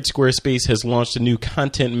hadn't heard, Squarespace has launched a new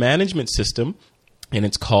content management system, and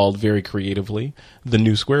it's called, very creatively, the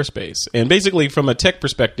new Squarespace. And basically, from a tech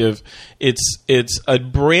perspective, it's a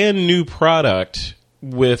brand new product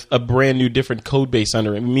with a brand new different code base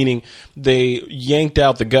under it, meaning they yanked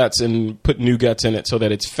out the guts and put new guts in it so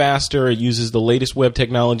that it's faster. It uses the latest web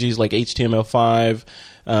technologies like HTML5,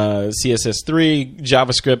 CSS3,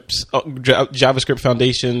 JavaScript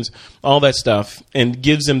foundations, all that stuff, and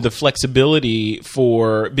gives them the flexibility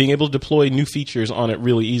for being able to deploy new features on it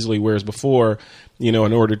really easily, whereas before, in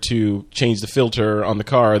order to change the filter on the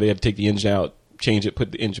car, they had to take the engine out, change it,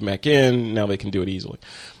 put the engine back in. Now they can do it easily.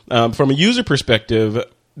 From a user perspective,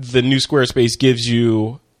 the new Squarespace gives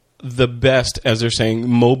you the best, as they're saying,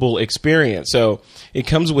 mobile experience. So it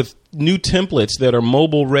comes with new templates that are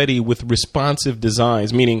mobile ready with responsive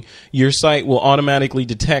designs, meaning your site will automatically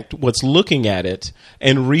detect what's looking at it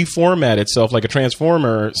and reformat itself like a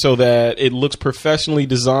transformer so that it looks professionally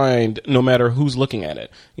designed no matter who's looking at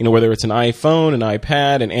it. Whether it's an iPhone, an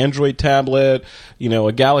iPad, an Android tablet,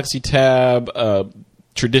 a Galaxy Tab,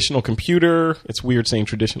 traditional computer. It's weird saying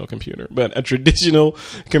traditional computer, but a traditional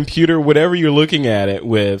computer, whatever you're looking at it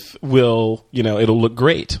with, will, it'll look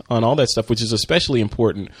great on all that stuff, which is especially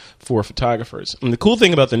important for photographers. And the cool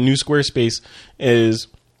thing about the new Squarespace is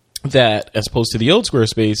that, as opposed to the old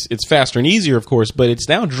Squarespace, it's faster and easier, of course, but it's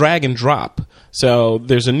now drag and drop. So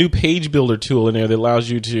there's a new page builder tool in there that allows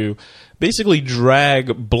you to basically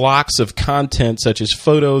drag blocks of content such as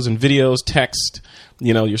photos and videos, text,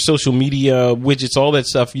 your social media, widgets, all that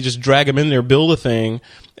stuff. You just drag them in there, build a thing,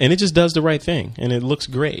 and it just does the right thing, and it looks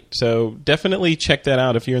great. So definitely check that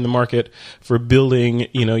out if you're in the market for building,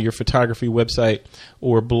 your photography website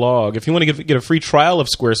or blog. If you want to get a free trial of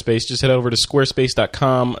Squarespace, just head over to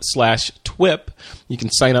squarespace.com/TWIP. You can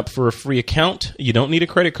sign up for a free account. You don't need a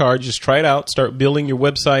credit card. Just try it out. Start building your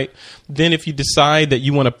website. Then if you decide that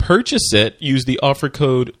you want to purchase it, use the offer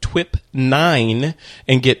code TWIP9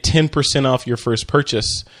 and get 10% off your first purchase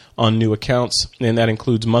on new accounts, and that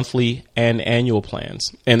includes monthly and annual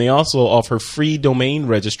plans. And they also offer free domain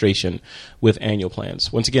registration with annual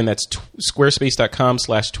plans. Once again, that's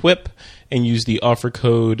squarespace.com/TWIP, and use the offer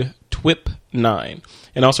code TWIP9.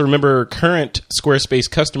 And also remember, current Squarespace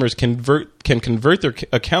customers can convert their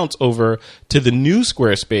accounts over to the new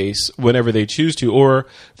Squarespace whenever they choose to, or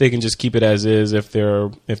they can just keep it as is if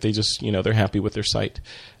they just they're happy with their site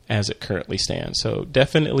as it currently stands. So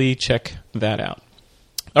definitely check that out.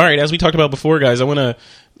 All right, as we talked about before, guys, I want to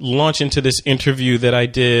launch into this interview that I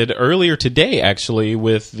did earlier today, actually,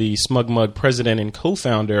 with the SmugMug president and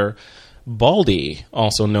co-founder, Baldy,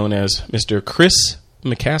 also known as Mr. Chris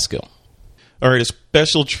MacAskill. All right, a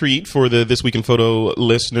special treat for the This Week in Photo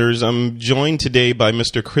listeners. I'm joined today by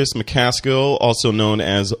Mr. Chris MacAskill, also known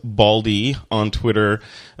as Baldy on Twitter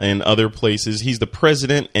and other places. He's the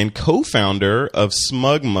president and co-founder of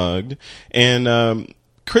SmugMug, and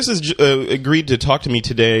Chris has agreed to talk to me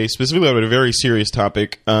today specifically about a very serious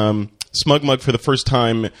topic. SmugMug, for the first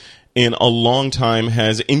time in a long time,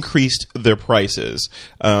 has increased their prices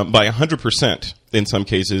by 100% in some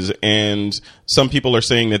cases. And some people are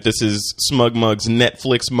saying that this is SmugMug's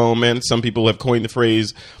Netflix moment. Some people have coined the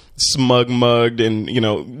phrase SmugMugged, and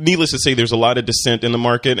needless to say, there's a lot of dissent in the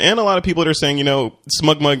market, and a lot of people that are saying,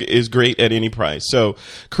 SmugMug is great at any price. So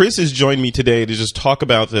Chris has joined me today to just talk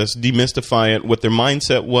about this, demystify it, what their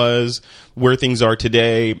mindset was, where things are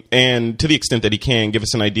today, and to the extent that he can, give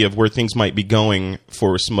us an idea of where things might be going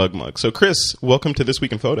for SmugMug. So Chris, welcome to This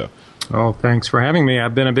Week in Photo. Oh, thanks for having me.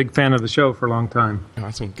 I've been a big fan of the show for a long time.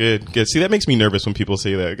 Awesome. Good. See, that makes me nervous when people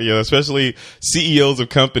say that, especially CEOs of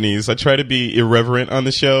companies. I try to be irreverent on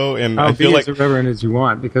the show, and I feel like as irreverent as you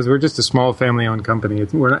want, because we're just a small family-owned company.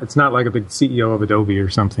 It's not like a big CEO of Adobe or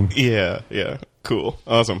something. Yeah. Cool.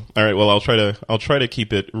 Awesome. All right. Well, I'll try to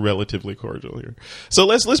keep it relatively cordial here. So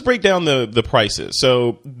let's break down the prices.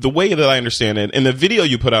 So the way that I understand it, and the video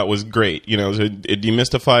you put out was great. It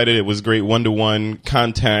demystified it. It was great one-to-one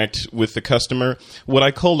contact with the customer. What I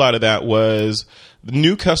culled out of that was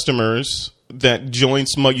new customers that joined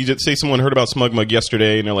Smug. You did say someone heard about SmugMug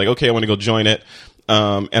yesterday, and they're like, okay, I want to go join it.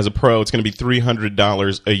 As a pro, it's going to be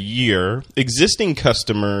 $300 a year. Existing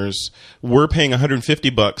customers were paying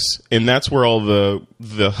 $150, and that's where all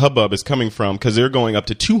the hubbub is coming from, because they're going up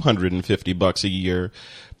to $250 a year.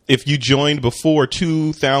 If you joined before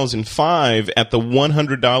 2005 at the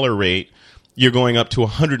 $100 rate, you're going up to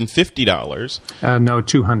 $150. No,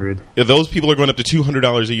 $200. Yeah, those people are going up to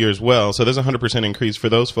 $200 a year as well. So there's a 100% increase for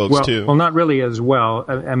those folks too. Well, not really as well.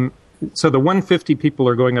 So the 150 people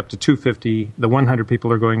are going up to 250. The 100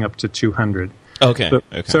 people are going up to 200. Okay.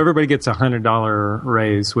 So everybody gets a $100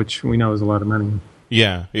 raise, which we know is a lot of money.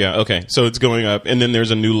 Yeah. Okay. So it's going up, and then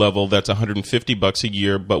there's a new level that's $150 a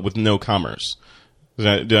year, but with no commerce.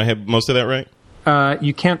 Did I have most of that right?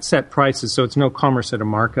 You can't set prices, so it's no commerce at a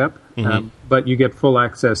markup, but you get full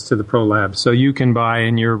access to the Pro Lab. So you can buy,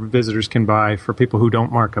 and your visitors can buy for people who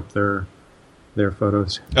don't mark up their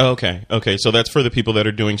photos. Oh, okay. So that's for the people that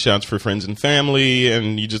are doing shots for friends and family,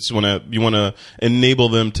 and you just want to enable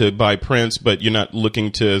them to buy prints, but you're not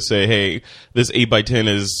looking to say, hey, this 8x10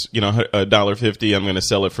 is $1.50. I'm going to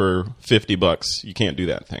sell it for $50. You can't do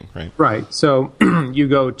that thing, right? Right. So you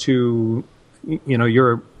go to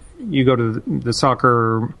you go to the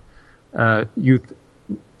soccer youth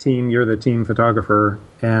team. You're the team photographer,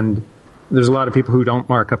 and there's a lot of people who don't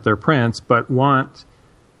mark up their prints, but want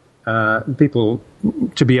people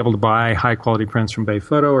to be able to buy high-quality prints from Bay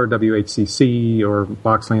Photo or WHCC or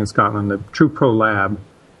Boxley in Scotland, the true Pro Lab,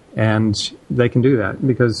 and they can do that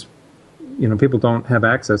because people don't have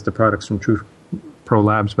access to products from true Pro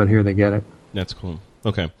Labs, but here they get it. That's cool.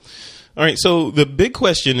 Okay. All right, so the big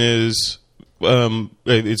question is,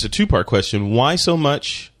 it's a two-part question. Why so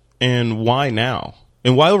much, and why now?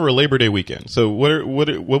 And why over Labor Day weekend? So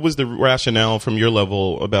what was the rationale from your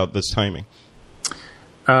level about this timing?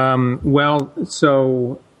 Why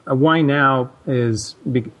now is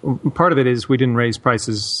part of it is we didn't raise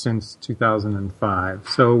prices since 2005.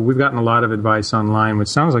 So we've gotten a lot of advice online, which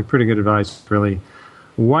sounds like pretty good advice, really.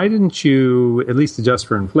 Why didn't you at least adjust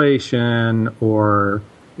for inflation or,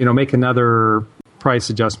 make another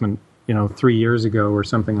price adjustment, 3 years ago or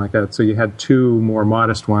something like that? So you had two more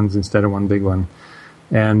modest ones instead of one big one.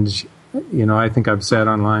 And, I think I've said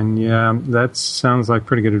online, yeah, that sounds like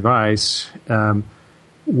pretty good advice.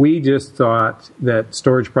 We just thought that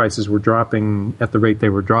storage prices were dropping at the rate they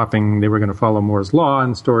were dropping. They were going to follow Moore's Law,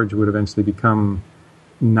 and storage would eventually become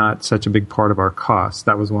not such a big part of our costs.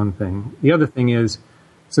 That was one thing. The other thing is,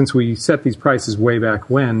 since we set these prices way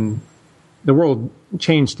back when, the world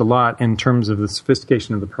changed a lot in terms of the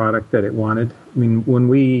sophistication of the product that it wanted. I mean, when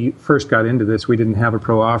we first got into this, we didn't have a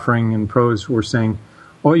pro offering, and pros were saying,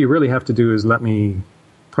 all you really have to do is let me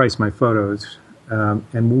price my photos.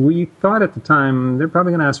 And we thought at the time they're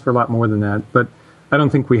probably going to ask for a lot more than that, but I don't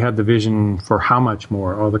think we had the vision for how much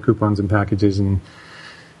more, all the coupons and packages and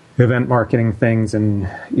event marketing things, and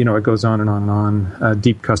it goes on and on and on,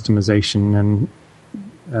 deep customization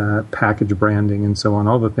and package branding and so on,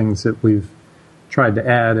 all the things that we've tried to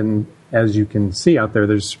add. And as you can see out there,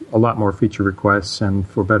 there's a lot more feature requests and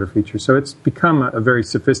for better features. So it's become a very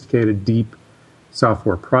sophisticated, deep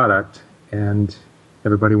software product, and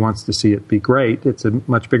everybody wants to see it be great. It's a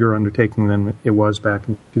much bigger undertaking than it was back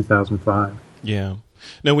in 2005. Yeah.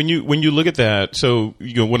 Now, when you look at that, so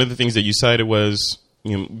one of the things that you cited was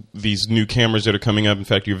these new cameras that are coming up. In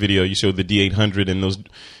fact, your video, you showed the D800 and those,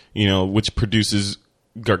 which produces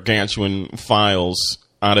gargantuan files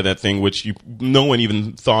out of that thing, which no one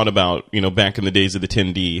even thought about, back in the days of the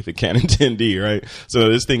 10D, the Canon 10D, right? So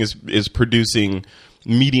this thing is producing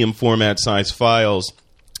medium format size files.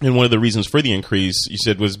 And one of the reasons for the increase, you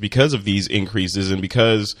said, was because of these increases and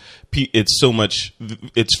because it's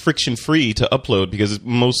friction free to upload, because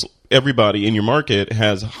most everybody in your market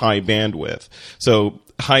has high bandwidth. So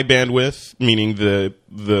high bandwidth, meaning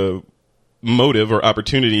the motive or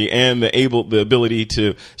opportunity and the ability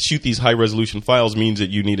to shoot these high resolution files means that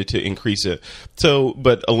you needed to increase it. So,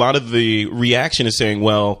 but a lot of the reaction is saying,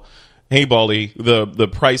 well, hey, Baldy, the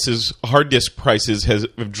prices, hard disk prices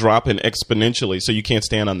have dropped exponentially, so you can't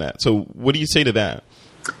stand on that. So what do you say to that?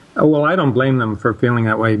 Well, I don't blame them for feeling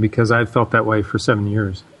that way, because I've felt that way for 7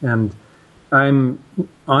 years. And I'm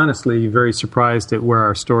honestly very surprised at where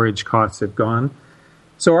our storage costs have gone.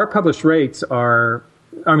 So our published rates are,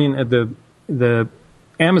 the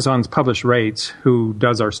Amazon's published rates, who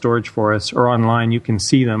does our storage for us, are online. You can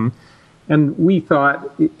see them. And we thought,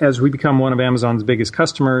 as we become one of Amazon's biggest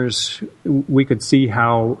customers, we could see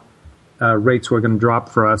how rates were going to drop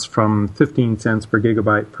for us from 15 cents per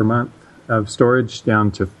gigabyte per month of storage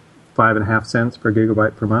down to 5.5 cents per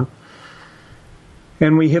gigabyte per month.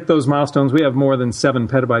 And we hit those milestones. We have more than 7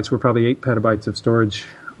 petabytes. We're probably 8 petabytes of storage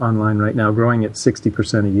online right now, growing at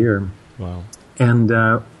 60% a year. Wow. And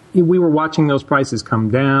we were watching those prices come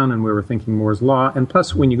down, and we were thinking Moore's Law. And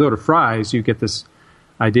plus, when you go to Fry's, you get this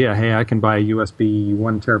idea, hey, I can buy a USB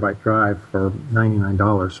 1 terabyte drive for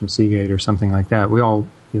 $99 from Seagate or something like that. We all,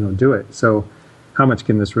 do it. So how much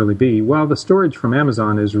can this really be? Well, the storage from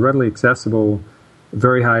Amazon is readily accessible,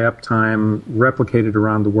 very high uptime, replicated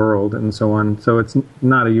around the world, and so on. So it's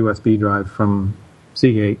not a USB drive from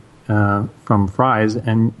Seagate, from Fry's,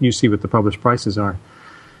 and you see what the published prices are.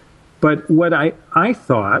 But what I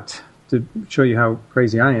thought, to show you how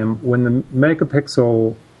crazy I am, when the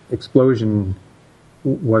megapixel explosion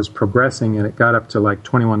was progressing and it got up to like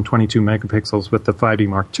 21, 22 megapixels with the 5D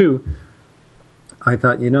Mark II, I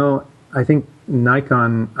thought, I think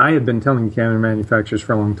Nikon, I had been telling camera manufacturers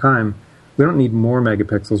for a long time, we don't need more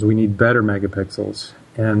megapixels, we need better megapixels.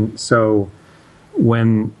 And so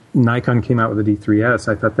when Nikon came out with the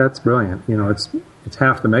D3S, I thought, that's brilliant. It's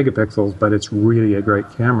half the megapixels, but it's really a great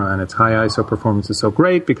camera, and its high ISO performance is so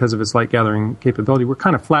great because of its light gathering capability. We're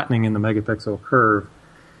kind of flattening in the megapixel curve,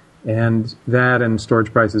 and that and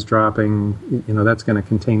storage prices dropping, that's going to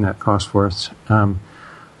contain that cost for us. To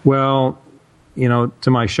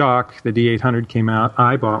my shock, the D800 came out.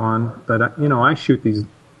 I bought one, but I shoot these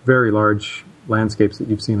very large landscapes that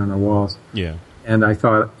you've seen on our walls. Yeah. And I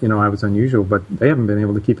thought, I was unusual, but they haven't been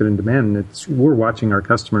able to keep it in demand. And we're watching our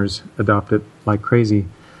customers adopt it like crazy.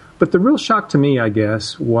 But the real shock to me, I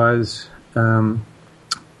guess, was about,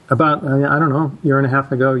 year and a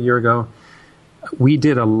half ago, year ago, we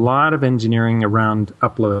did a lot of engineering around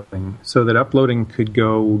uploading so that uploading could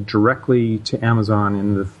go directly to Amazon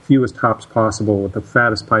in the fewest hops possible with the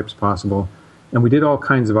fattest pipes possible. And we did all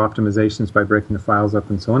kinds of optimizations by breaking the files up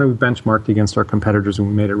and so on. And we benchmarked against our competitors, and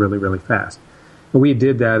we made it really, really fast. We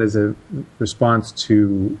did that as a response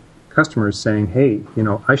to customers saying, hey,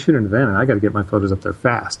 I shoot an event and I got to get my photos up there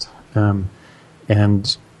fast. I don't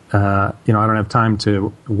have time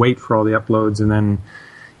to wait for all the uploads. And then,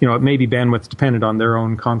 it may be bandwidth dependent on their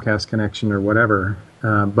own Comcast connection or whatever.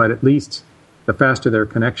 But at least the faster their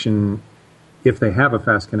connection, if they have a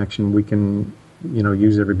fast connection, we can,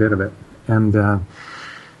 use every bit of it. And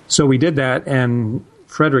so we did that. And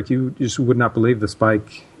Frederick, you just would not believe the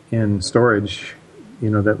spike in storage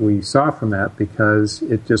that we saw from that, because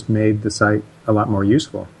it just made the site a lot more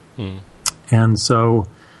useful. And so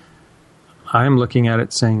I'm looking at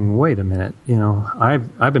it saying, wait a minute,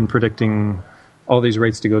 I've been predicting all these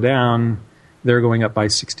rates to go down. They're going up by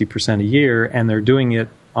 60% a year, and they're doing it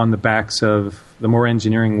on the backs of the more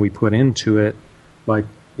engineering we put into it, like,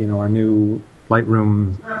 our new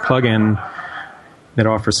Lightroom plugin that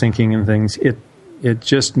offers syncing and things. It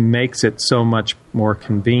just makes it so much more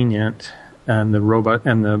convenient, and the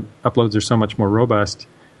uploads are so much more robust.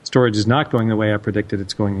 Storage is not going the way I predicted;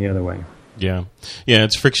 it's going the other way. Yeah,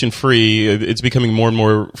 it's friction free. It's becoming more and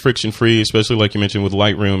more friction free, especially like you mentioned with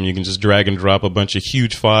Lightroom. You can just drag and drop a bunch of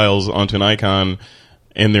huge files onto an icon,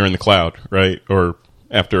 and they're in the cloud, right? Or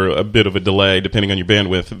after a bit of a delay, depending on your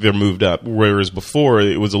bandwidth, they're moved up. Whereas before,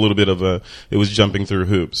 it was a little bit of it was jumping through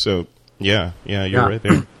hoops. So, you're right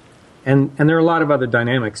there. And there are a lot of other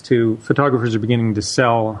dynamics too. Photographers are beginning to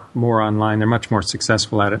sell more online. They're much more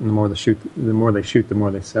successful at it, and the more they shoot, the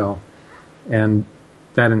more they sell, and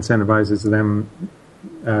that incentivizes them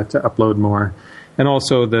to upload more. And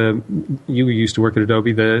also, you used to work at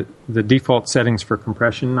Adobe. The default settings for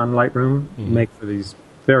compression on Lightroom make for these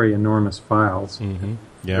very enormous files. Mm-hmm.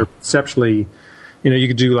 Yeah, they're conceptually, you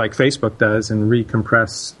could do like Facebook does and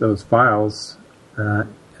recompress those files and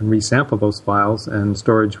resample those files, and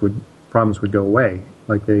problems would go away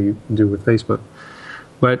like they do with Facebook.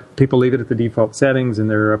 But people leave it at the default settings, and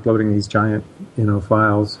they're uploading these giant,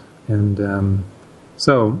 files. And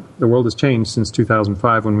so the world has changed since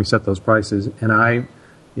 2005 when we set those prices. And I,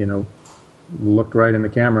 looked right in the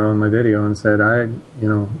camera on my video and said,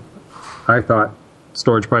 I thought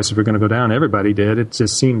storage prices were going to go down. Everybody did. It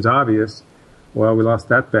just seems obvious. Well, we lost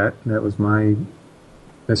that bet. That was my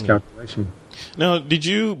miscalculation. Now, did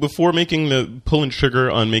you, before pulling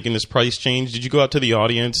trigger on making this price change, did you go out to the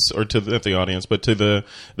audience, or not the audience, but to the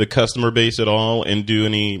customer base at all, and do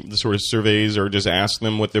any sort of surveys, or just ask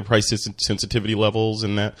them what their price sensitivity levels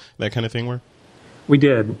and that kind of thing were? We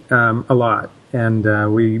did a lot,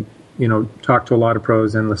 and we talked to a lot of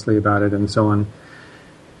pros endlessly about it and so on.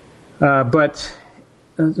 But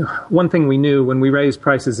one thing we knew when we raised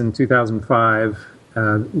prices in 2005,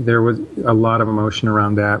 there was a lot of emotion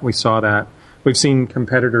around that. We saw that. We've seen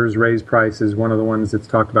competitors raise prices. One of the ones that's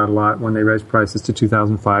talked about a lot, when they raised prices to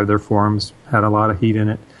 2005, their forums had a lot of heat in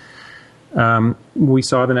it. We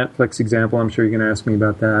saw the Netflix example. I'm sure you're going to ask me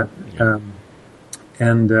about that.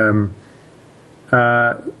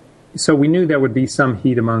 So we knew there would be some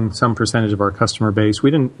heat among some percentage of our customer base.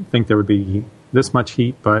 We didn't think there would be this much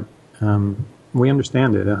heat, but we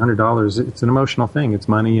understand it. $100, it's an emotional thing. It's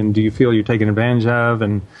money, and do you feel you're taken advantage of?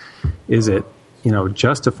 And is it,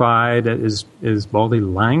 justified? Is Baldy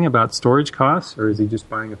lying about storage costs, or is he just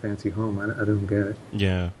buying a fancy home? I don't get it.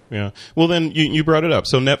 Yeah. Well, then you brought it up.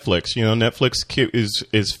 So Netflix, Netflix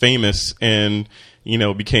is famous and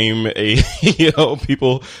became a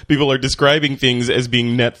people are describing things as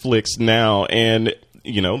being Netflix now, and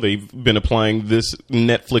they've been applying this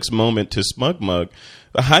Netflix moment to SmugMug.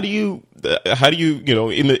 How do you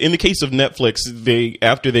in the case of Netflix,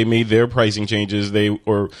 after they made their pricing changes,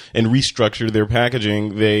 and restructured their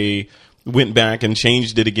packaging, they went back and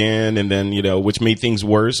changed it again, and then which made things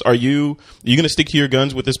worse. Are you going to stick to your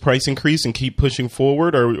guns with this price increase and keep pushing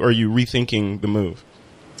forward, or are you rethinking the move?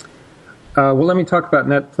 Well, let me talk about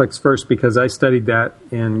Netflix first, because I studied that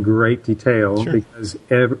in great detail. Sure. Because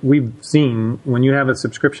we've seen when you have a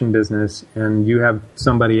subscription business and you have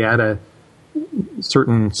somebody at a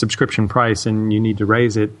certain subscription price and you need to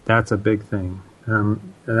raise it, that's a big thing.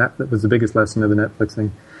 That was the biggest lesson of the Netflix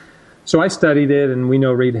thing. So I studied it, and we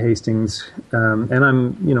know Reed Hastings, and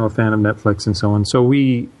I'm a fan of Netflix and so on. So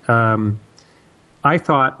I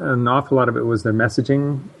thought an awful lot of it was their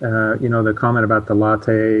messaging. The comment about the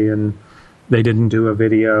latte, and they didn't do a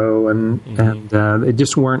video, and they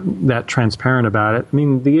just weren't that transparent about it. I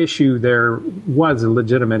mean, the issue there was a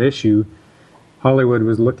legitimate issue. Hollywood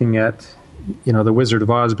was looking at The Wizard of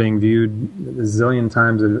Oz being viewed a zillion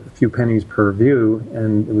times at a few pennies per view,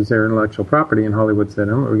 and it was their intellectual property, and Hollywood said,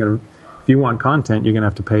 if you want content, you're going to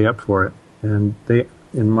have to pay up for it. And they,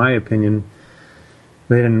 in my opinion,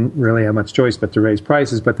 they didn't really have much choice but to raise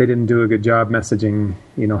prices, but they didn't do a good job messaging,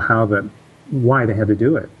 why they had to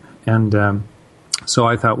do it. And so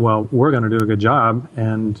I thought, well, we're going to do a good job,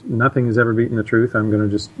 and nothing has ever beaten the truth. I'm going to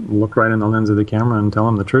just look right in the lens of the camera and tell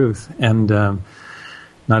them the truth. And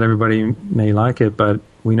not everybody may like it, but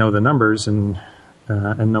we know the numbers and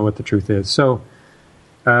know what the truth is. So,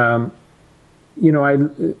 the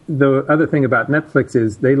other thing about Netflix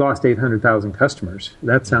is they lost 800,000 customers.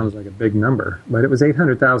 That sounds like a big number, but it was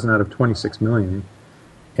 800,000 out of 26 million.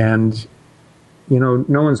 And, no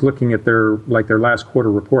one's looking at their last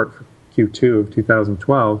quarter report for Q2 of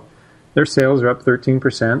 2012. Their sales are up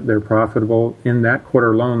 13%. They're profitable. In that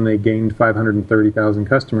quarter alone, they gained 530,000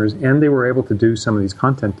 customers, and they were able to do some of these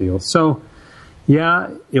content deals. So, yeah,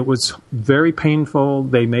 it was very painful.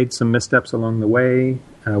 They made some missteps along the way.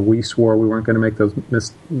 We swore we weren't going to make those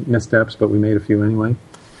missteps, but we made a few anyway.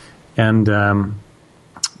 And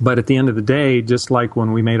but at the end of the day, just like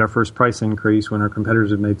when we made our first price increase, when our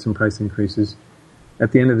competitors have made some price increases,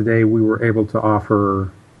 at the end of the day, we were able to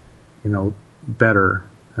offer, better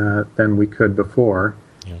than we could before,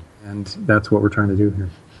 and that's what we're trying to do here.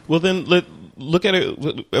 Well, then look at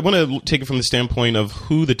it. I want to take it from the standpoint of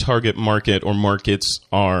who the target market or markets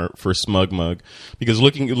are for SmugMug, because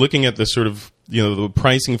looking at the sort of the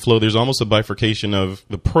pricing flow, there's almost a bifurcation of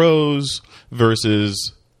the pros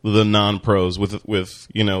versus the non-pros. With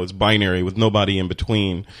it's binary with nobody in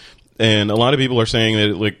between. And a lot of people are saying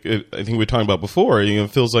that, like I think we were talking about before, it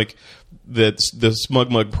feels like that the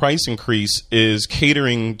SmugMug price increase is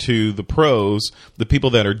catering to the pros, the people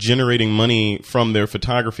that are generating money from their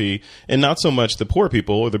photography, and not so much the poor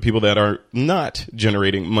people or the people that are not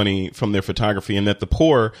generating money from their photography, and that the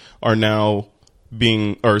poor are now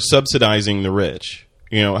subsidizing the rich.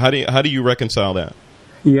 How do you reconcile that?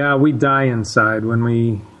 Yeah, we die inside when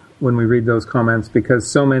we read those comments, because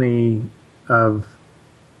so many of,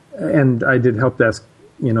 and I did help desk,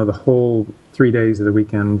 the whole 3 days of the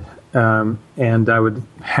weekend. And I would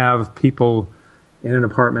have people in an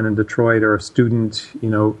apartment in Detroit or a student,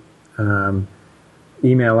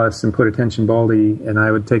 email us and put attention Baldy, and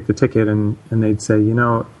I would take the ticket and they'd say,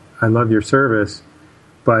 I love your service,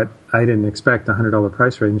 but I didn't expect a $100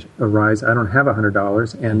 price range rise. I don't have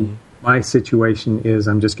 $100, and my situation is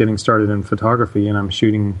I'm just getting started in photography, and I'm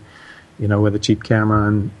shooting, with a cheap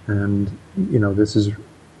camera, and this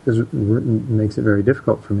makes it very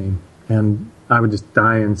difficult for me. And I would just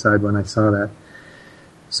die inside when I saw that.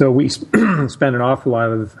 So we spent an awful lot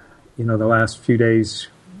of, the last few days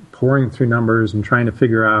pouring through numbers and trying to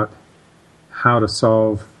figure out how to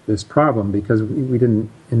solve this problem, because we didn't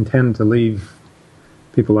intend to leave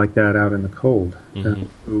people like that out in the cold.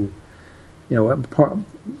 Who, part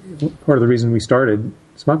of the reason we started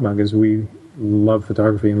SmugMug is we love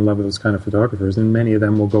photography and love those kind of photographers, and many of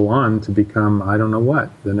them will go on to become, I don't know what,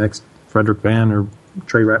 the next Frederick Van or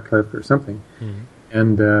Trey Ratcliffe or something.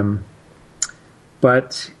 And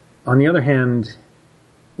but on the other hand,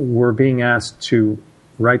 we're being asked to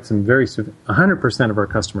write some 100% of our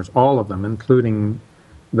customers, all of them, including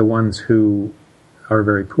the ones who are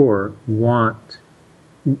very poor, want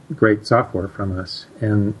great software from us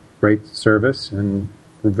and great service and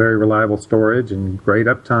very reliable storage and great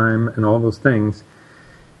uptime and all those things.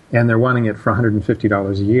 And they're wanting it for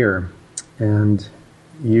 $150 a year. And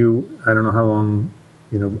I don't know how long,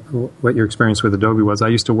 what your experience with Adobe was. I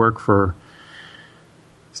used to work for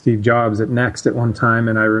Steve Jobs at Next at one time,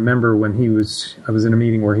 and I remember when I was in a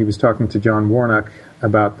meeting where he was talking to John Warnock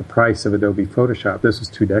about the price of Adobe Photoshop. This was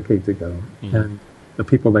 2 decades ago. And the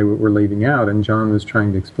people they were leaving out, and John was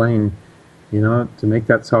trying to explain, to make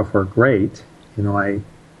that software great, I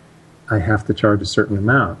have to charge a certain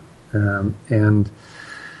amount. And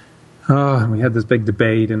we had this big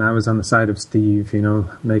debate, and I was on the side of Steve,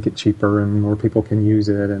 make it cheaper and more people can use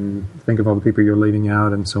it, and think of all the people you're leaving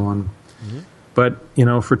out and so on. But,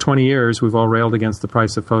 for 20 years, we've all railed against the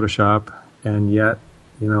price of Photoshop, and yet,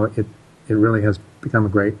 it really has become a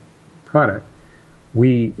great product.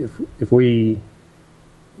 If we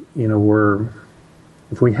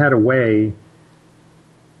had a way,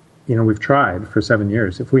 we've tried for 7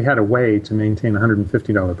 years. If we had a way to maintain a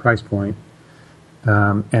 $150 price point,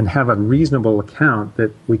 and have a reasonable account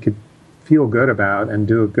that we could feel good about and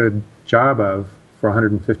do a good job of for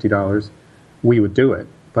 $150, we would do it.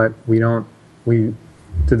 But to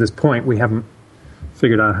this point, we haven't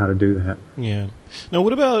figured out how to do that. Yeah. Now,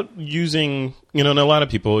 what about using, and a lot of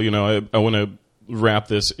people, I want to wrap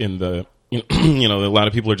this in the, a lot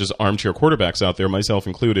of people are just armchair quarterbacks out there, myself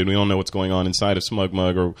included. We don't know what's going on inside of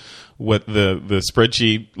SmugMug or what the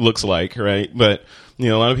spreadsheet looks like, right? But, a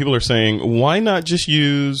lot of people are saying, why not just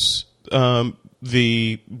use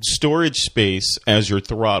the storage space as your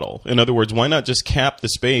throttle? In other words, why not just cap the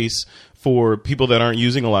space for people that aren't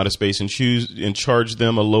using a lot of space and charge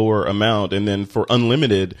them a lower amount, and then for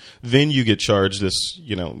unlimited, then you get charged this,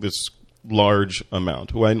 this large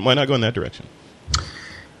amount? Why not go in that direction?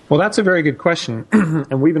 Well, that's a very good question,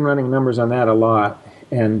 and we've been running numbers on that a lot,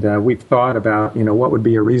 and we've thought about, what would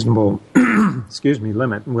be a reasonable,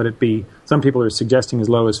 limit. Would it be, some people are suggesting as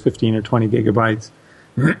low as 15 or 20 gigabytes.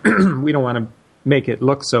 We don't want to make it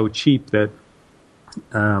look so cheap that,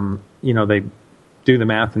 they do the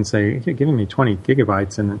math and say, you're giving me 20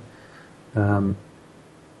 gigabytes, and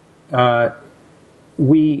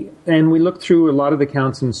we looked through a lot of the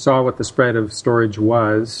accounts and saw what the spread of storage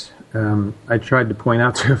was. I tried to point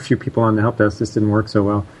out to a few people on the help desk, this didn't work so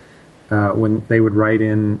well, when they would write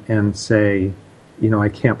in and say, I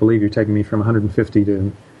can't believe you're taking me from 150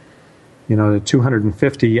 to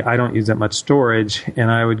 250. I don't use that much storage.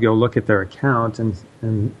 And I would go look at their account, and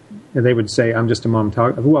they would say, I'm just a mom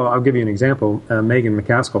talking. Well, I'll give you an example. Megan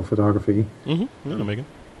MacAskill Photography. Mm-hmm. I know Megan.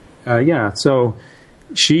 Yeah, so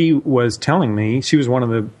she was telling me, she was one of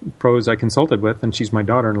the pros I consulted with, and she's my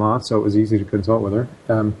daughter-in-law, so it was easy to consult with her.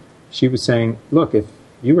 she was saying, look, if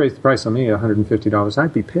you raise the price on me $150,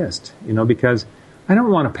 I'd be pissed, because I don't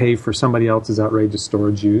want to pay for somebody else's outrageous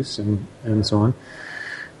storage use and so on.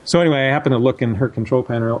 So anyway, I happened to look in her control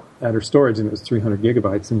panel at her storage, and it was 300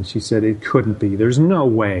 gigabytes, and she said it couldn't be. There's no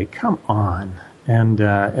way. Come on. And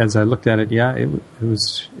as I looked at it, yeah, it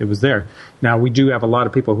was there. Now, we do have a lot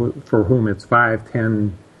of people for whom it's 5,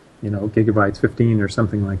 10, gigabytes, 15 or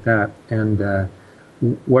something like that. And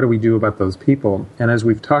what do we do about those people? And as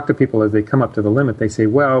we've talked to people, as they come up to the limit, they say,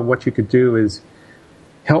 well, what you could do is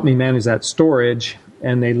help me manage that storage.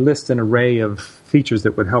 And they list an array of features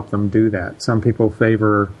that would help them do that. Some people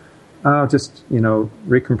favor, just,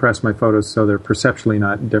 recompress my photos so they're perceptually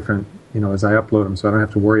not different, as I upload them, so I don't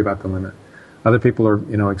have to worry about the limit. Other people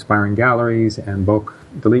are, expiring galleries and bulk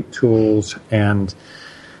delete tools and,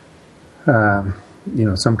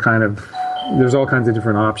 some kind of, there's all kinds of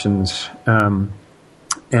different options.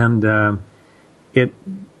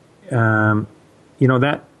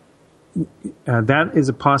 That is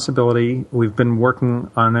a possibility. We've been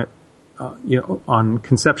working on it, on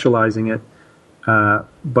conceptualizing it,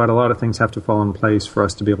 but a lot of things have to fall in place for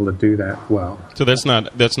us to be able to do that well. So that's not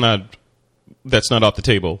off the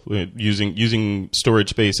table. Using storage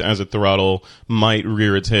space as a throttle might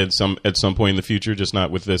rear its head at some point in the future, just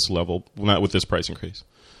not with this level, not with this price increase.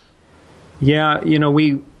 Yeah,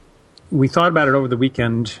 we thought about it over the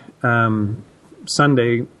weekend.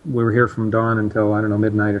 Sunday, we were here from dawn until,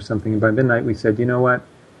 midnight or something. And by midnight, we said, you know what?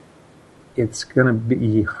 It's going to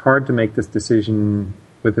be hard to make this decision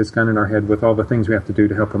with this gun in our head, with all the things we have to do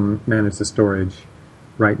to help them manage the storage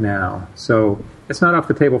right now. So it's not off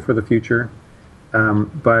the table for the future.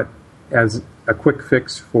 But as a quick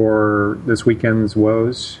fix for this weekend's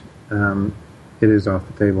woes, it is off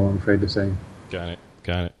the table, I'm afraid to say. Got it.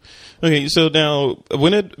 Okay, so now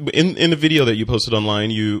in the video that you posted online,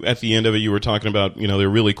 you at the end of it you were talking about there are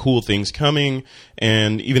really cool things coming,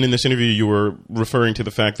 and even in this interview you were referring to the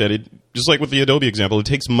fact that it, just like with the Adobe example, it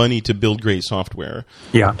takes money to build great software.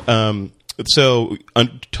 Yeah. So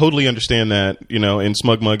totally understand that and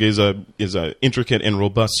SmugMug is a intricate and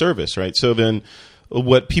robust service, right? So then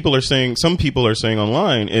what some people are saying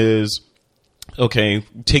online is, okay,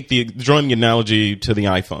 drawing the analogy to the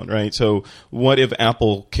iPhone, right? So what if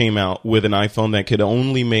Apple came out with an iPhone that could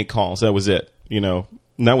only make calls? That was it,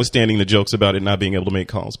 notwithstanding the jokes about it not being able to make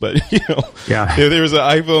calls. But, yeah. If there was an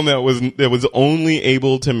iPhone that was only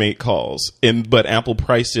able to make calls, but Apple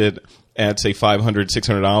priced it at, say, $500,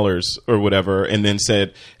 $600 or whatever, and then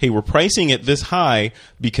said, hey, we're pricing it this high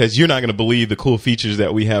because you're not going to believe the cool features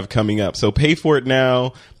that we have coming up. So pay for it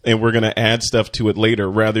now, and we're going to add stuff to it later,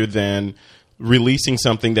 rather than releasing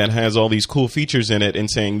something that has all these cool features in it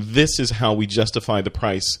and saying, this is how we justify the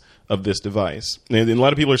price of this device. And a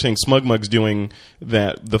lot of people are saying SmugMug's doing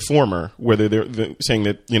that, the former, where they're saying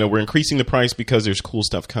that, we're increasing the price because there's cool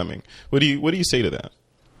stuff coming. What do you say to that?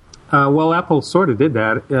 Well, Apple sort of did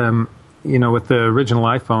that, with the original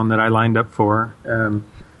iPhone that I lined up for.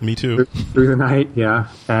 Me too. Through the night, yeah.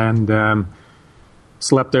 And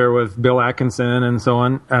slept there with Bill Atkinson and so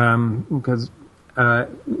on, because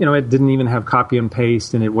it didn't even have copy and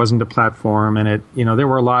paste, and it wasn't a platform, and it, there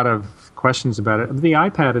were a lot of questions about it. The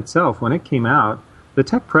iPad itself, when it came out, the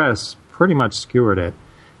tech press pretty much skewered it.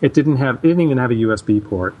 It didn't even have a USB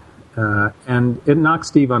port, and it knocked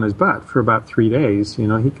Steve on his butt for about 3 days.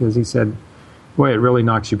 Because he said, "Boy, it really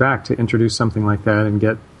knocks you back to introduce something like that and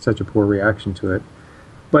get such a poor reaction to it."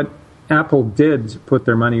 But Apple did put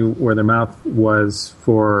their money where their mouth was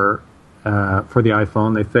for the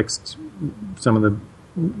iPhone. They fixed some of the,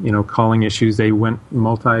 calling issues. They went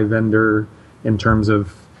multi-vendor in terms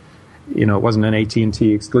of, it wasn't an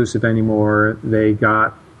AT&T exclusive anymore. They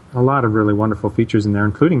got a lot of really wonderful features in there,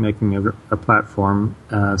 including making a platform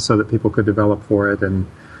so that people could develop for it. And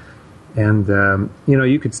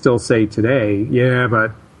you could still say today, yeah,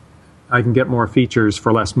 but I can get more features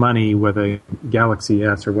for less money with a Galaxy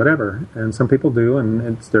S or whatever. And some people do, and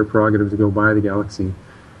it's their prerogative to go buy the Galaxy.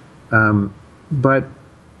 But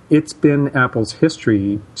it's been Apple's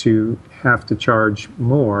history to have to charge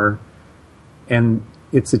more, and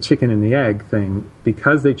it's a chicken and the egg thing.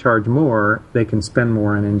 Because they charge more, they can spend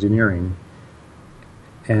more on engineering.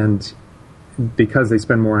 And because they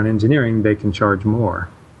spend more on engineering, they can charge more.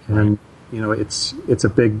 And it's a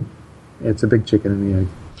big chicken and the egg.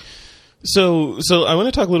 So I want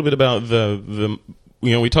to talk a little bit about the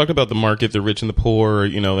we talked about the market, the rich and the poor,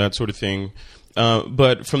 that sort of thing.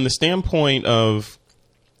 But from the standpoint of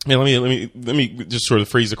Yeah, let me just sort of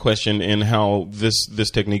phrase the question in how this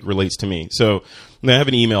technique relates to me. So I have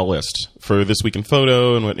an email list for This Week in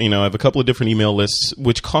Photo, and I have a couple of different email lists,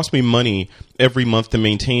 which cost me money every month to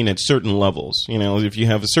maintain at certain levels. If you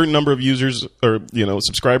have a certain number of users or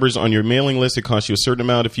subscribers on your mailing list, it costs you a certain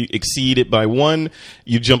amount. If you exceed it by one,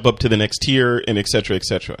 you jump up to the next tier, and et cetera, et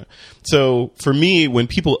cetera. So for me, when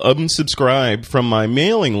people unsubscribe from my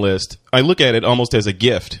mailing list, I look at it almost as a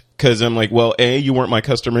gift. Because I'm like, well, A, you weren't my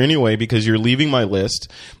customer anyway because you're leaving my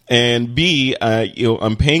list, and B,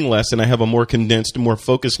 I'm paying less and I have a more condensed, more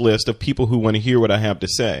focused list of people who want to hear what I have to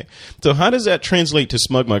say. So how does that translate to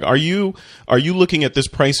SmugMug? Are you looking at this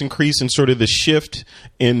price increase and sort of the shift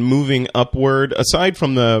in moving upward, aside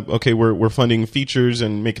from we're funding features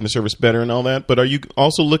and making the service better and all that, but are you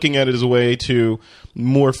also looking at it as a way to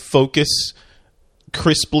more focus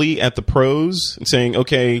crisply at the pros and saying,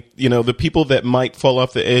 okay, the people that might fall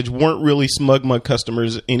off the edge weren't really SmugMug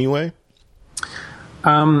customers anyway?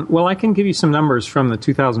 Well, I can give you some numbers from the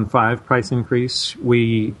 2005 price increase.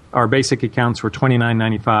 Our basic accounts were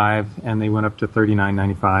 $29.95 and they went up to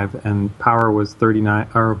 $39.95, and Power was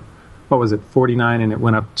 $49 and it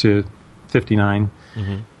went up to $59.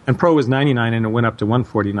 Mm-hmm. And Pro was $99 and it went up to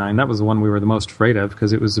 $149. That was the one we were the most afraid of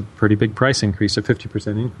because it was a pretty big price increase, a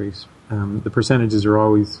 50% increase. The percentages are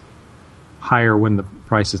always higher when the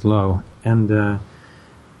price is low. And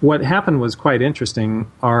what happened was quite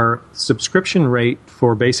interesting. Our subscription rate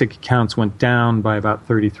for basic accounts went down by about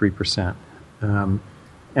 33%. And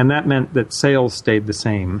that meant that sales stayed the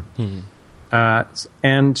same. Mm-hmm.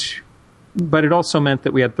 But it also meant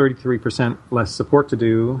that we had 33% less support to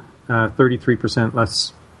do, 33%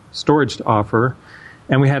 less storage to offer,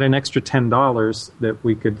 and we had an extra $10 that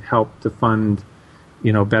we could help to fund,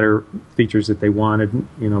 better features that they wanted,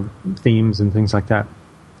 themes and things like that.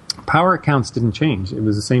 Power accounts didn't change. It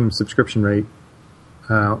was the same subscription rate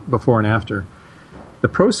before and after. The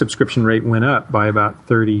Pro subscription rate went up by about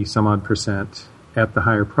 30% at the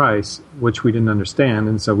higher price, which we didn't understand,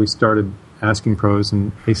 and so we started asking Pros,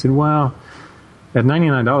 and they said, well, at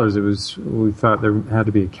 $99, we thought there had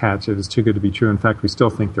to be a catch. It was too good to be true. In fact, we still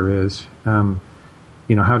think there is. How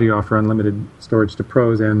do you offer unlimited storage to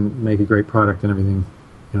Pros and make a great product and everything,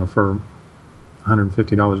 for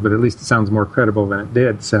 $150? But at least it sounds more credible than it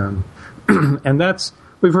did sound. And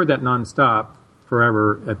we've heard that nonstop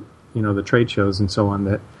forever at, the trade shows and so on,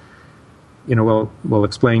 that, we'll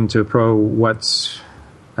explain to a Pro what's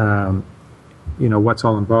all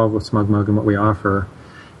involved with SmugMug and what we offer.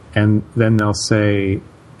 And then they'll say,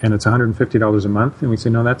 and it's $150 a month. And we say,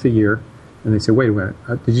 no, that's a year. And they say, wait a minute,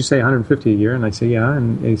 did you say $150 a year? And I say, yeah.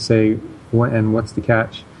 And they say, and what's the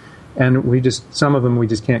catch? And some of them we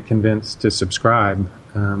just can't convince to subscribe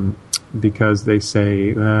because they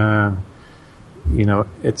say, there's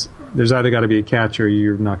either got to be a catch or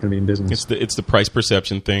you're not going to be in business. It's the price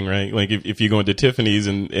perception thing, right? Like if you go into Tiffany's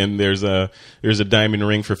and there's a diamond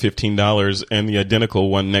ring for $15 and the identical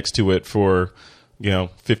one next to it for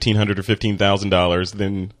 $1,500 or $15,000,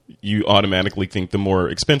 then you automatically think the more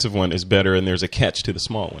expensive one is better, and there's a catch to the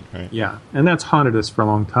small one, right? Yeah, and that's haunted us for a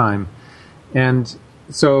long time. And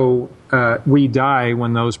so we die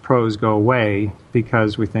when those Pros go away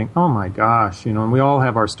because we think, oh my gosh, and we all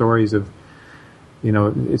have our stories of,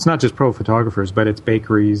 it's not just pro photographers, but it's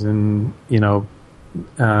bakeries and,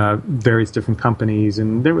 various different companies,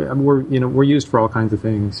 and we're used for all kinds of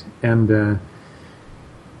things.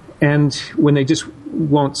 And when they just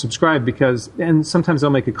won't subscribe and sometimes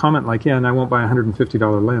they'll make a comment like, yeah, and I won't buy a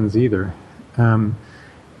 $150 lens either.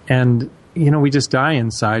 We just die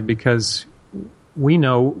inside because we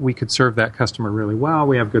know we could serve that customer really well.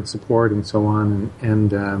 We have good support and so on.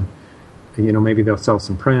 And maybe they'll sell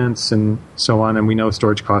some prints and so on. And we know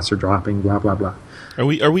storage costs are dropping, blah, blah, blah. Are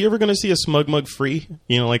we ever going to see a SmugMug free?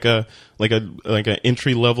 Like a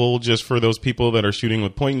entry level just for those people that are shooting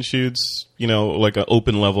with point and shoots. Like an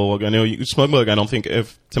open level. I know SmugMug, I don't think,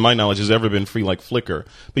 to my knowledge, has ever been free like Flickr.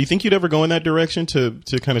 But you think you'd ever go in that direction to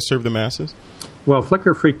kind of serve the masses? Well,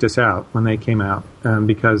 Flickr freaked us out when they came out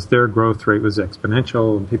because their growth rate was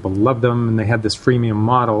exponential and people loved them, and they had this freemium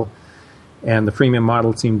model. And the freemium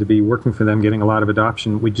model seemed to be working for them, getting a lot of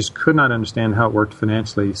adoption. We just could not understand how it worked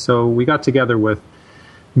financially. So we got together with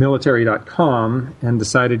military.com and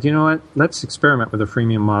decided, let's experiment with a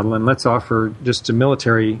freemium model and let's offer just to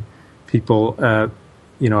military people,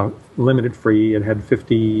 limited free. It had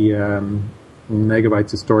 50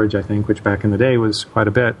 megabytes of storage, I think, which back in the day was quite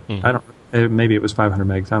a bit. Mm-hmm. Maybe it was 500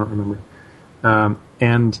 megs. I don't remember.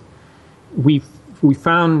 And we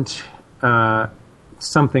found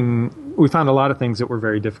we found a lot of things that were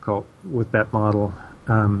very difficult with that model.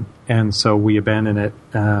 And so we abandoned it.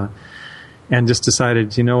 and just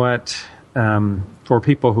decided, you know what, for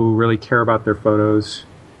people who really care about their photos,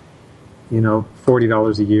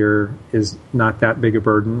 $40 a year is not that big a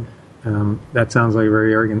burden. That sounds like a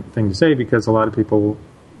very arrogant thing to say, because a lot of people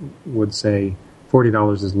would say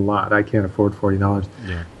 $40 is a lot. I can't afford $40.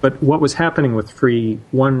 Yeah. But what was happening with free,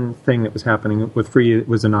 one thing that was happening with free, it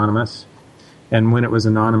was anonymous. And when it was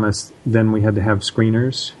anonymous, then we had to have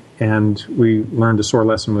screeners. And we learned a sore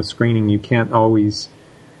lesson with screening. You can't always,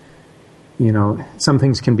 some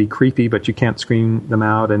things can be creepy, but you can't screen them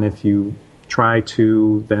out. And if you try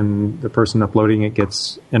to, then the person uploading it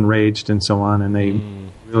gets enraged and so on. And they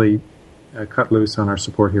really cut loose on our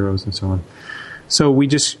support heroes and so on. So we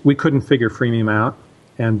couldn't figure freemium out,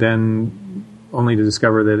 and then only to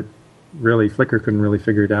discover that really Flickr couldn't really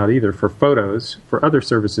figure it out either. For photos, for other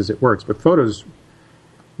services it works, but photos,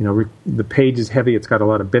 the page is heavy, it's got a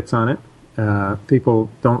lot of bits on it. People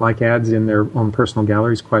don't like ads in their own personal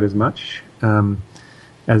galleries quite as much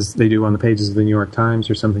as they do on the pages of the New York Times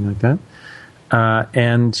or something like that.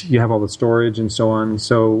 And you have all the storage and so on.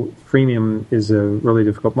 So freemium is a really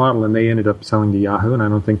difficult model, and they ended up selling to Yahoo, and I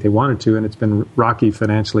don't think they wanted to, and it's been rocky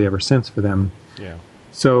financially ever since for them. Yeah.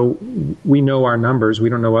 So we know our numbers. We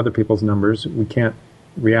don't know other people's numbers. We can't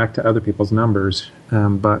react to other people's numbers,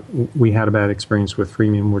 but we had a bad experience with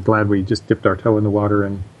freemium. We're glad we just dipped our toe in the water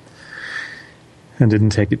and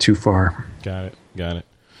didn't take it too far. Got it.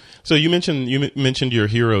 So you mentioned your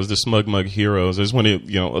heroes, the SmugMug heroes. I just want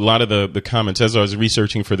to, a lot of the comments as I was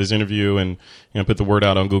researching for this interview and put the word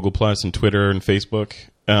out on Google Plus and Twitter and Facebook.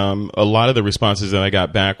 A lot of the responses that I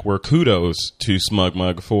got back were kudos to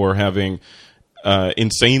SmugMug for having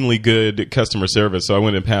insanely good customer service. So I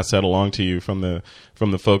wanted to pass that along to you from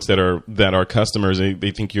the folks that are customers.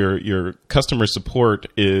 They think your customer support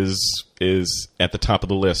is at the top of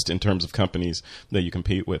the list in terms of companies that you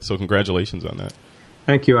compete with. So congratulations on that.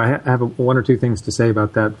 Thank you. I have one or two things to say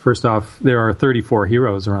about that. First off, there are 34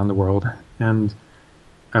 heroes around the world, and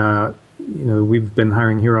we've been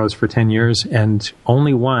hiring heroes for 10 years, and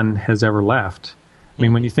only one has ever left. I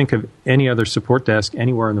mean, when you think of any other support desk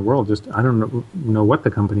anywhere in the world, I don't know what the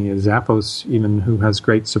company is. Zappos, even, who has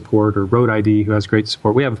great support, or Road ID, who has great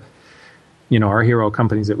support. We have, our hero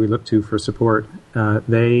companies that we look to for support.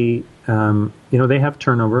 They have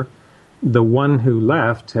turnover. The one who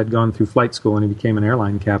left had gone through flight school, and he became an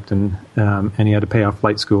airline captain, and he had to pay off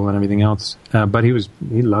flight school and everything else. But he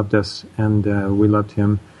loved us, and we loved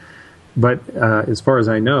him. But as far as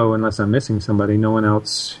I know, unless I'm missing somebody, no one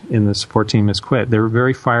else in the support team has quit. They're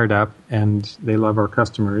very fired up, and they love our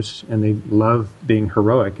customers, and they love being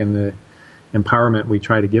heroic, and the empowerment we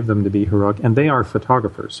try to give them to be heroic. And they are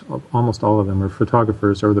photographers. Almost all of them are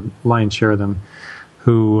photographers, or the lion's share of them,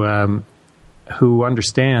 who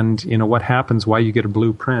understand, what happens, why you get a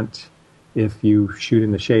blue print if you shoot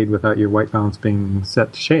in the shade without your white balance being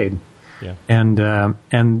set to shade. Yeah.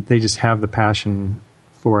 And they just have the passion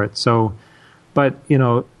for it. So, but,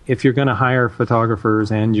 if you're going to hire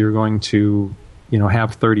photographers and you're going to,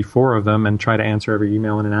 have 34 of them and try to answer every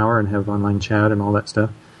email in an hour and have online chat and all that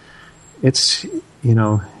stuff, it's,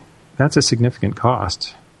 that's a significant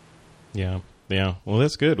cost. Yeah. Yeah, well,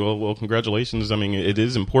 that's good. Well, congratulations. I mean, it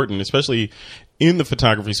is important, especially in the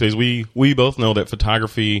photography space. We both know that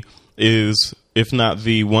photography is, if not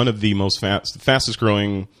one of the most fastest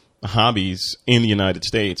growing hobbies in the United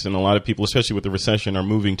States, and a lot of people, especially with the recession, are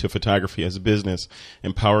moving to photography as a business,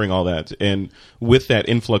 empowering all that. And with that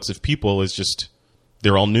influx of people, is just,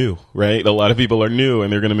 they're all new, right? A lot of people are new,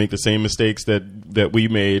 and they're going to make the same mistakes that we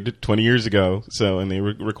made 20 years ago. So, and they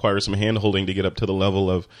require some hand-holding to get up to the level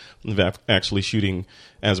of actually shooting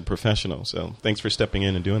as a professional. So thanks for stepping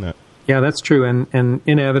in and doing that. Yeah, that's true. And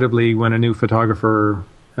inevitably, when a new photographer,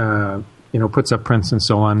 puts up prints and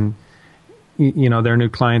so on, their new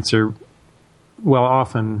clients are, well,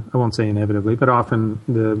 often, I won't say inevitably, but often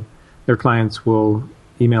their clients will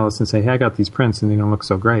email us and say, hey, I got these prints and they don't look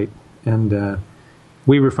so great. And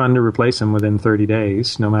we refund or replace them within 30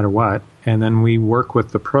 days, no matter what. And then we work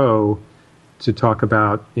with the pro to talk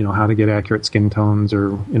about, how to get accurate skin tones,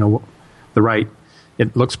 or, the right.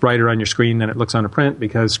 It looks brighter on your screen than it looks on a print,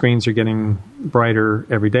 because screens are getting brighter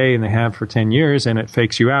every day, and they have for 10 years, and it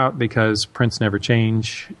fakes you out because prints never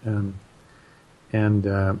change, and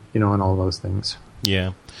all those things.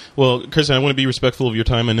 Yeah. Well, Kristen, I want to be respectful of your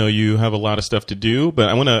time. I know you have a lot of stuff to do, but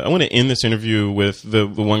I want to end this interview with the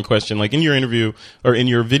one question. Like, in your interview, or in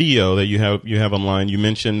your video that you have online, you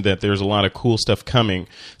mentioned that there's a lot of cool stuff coming.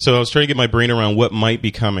 So I was trying to get my brain around what might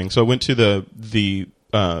be coming. So I went to the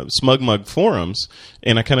SmugMug forums,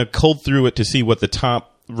 and I kind of culled through it to see what the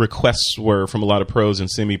top requests were from a lot of pros and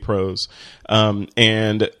semi-pros.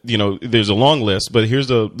 And, there's a long list, but here's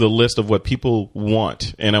the list of what people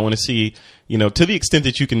want. And I want to see, to the extent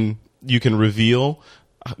that you can reveal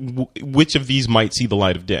which of these might see the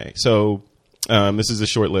light of day. So this is a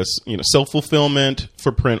short list. Self-fulfillment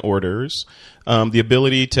for print orders, the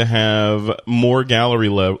ability to have more gallery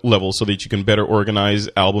levels so that you can better organize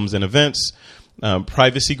albums and events,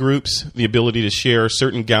 privacy groups, the ability to share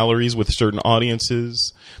certain galleries with certain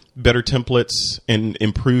audiences, better templates and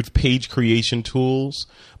improved page creation tools,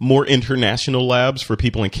 more international labs for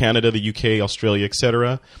people in Canada, the UK, Australia,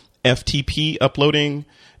 etc., FTP uploading,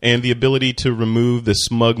 and the ability to remove the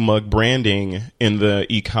SmugMug branding in the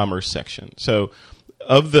e-commerce section. So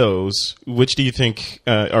of those, which do you think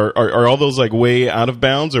are all those like way out of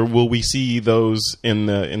bounds, or will we see those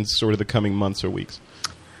in sort of the coming months or weeks?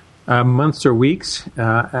 Months or weeks?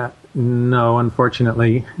 No,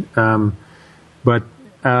 unfortunately. But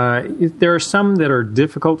there are some that are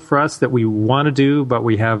difficult for us that we want to do, but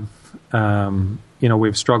we have,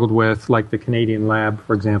 we've struggled with, like the Canadian lab,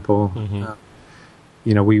 for example. Mm-hmm.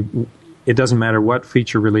 It doesn't matter what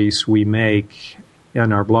feature release we make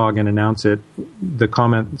in our blog and announce it. The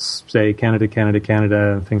comments say Canada, Canada,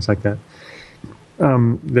 Canada, and things like that.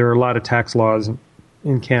 There are a lot of tax laws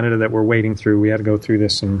in Canada that we're wading through. We had to go through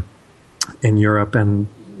this in Europe, and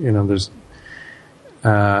there's.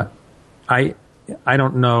 I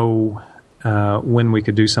don't know when we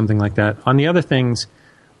could do something like that. On the other things,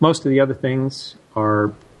 most of the other things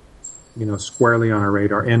are, squarely on our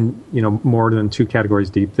radar, and more than 2 categories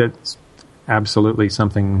deep. That's absolutely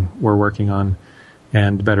something we're working on,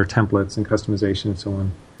 and better templates and customization and so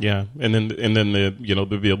on. Yeah, and then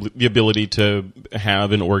the ability to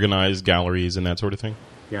have and organize galleries and that sort of thing.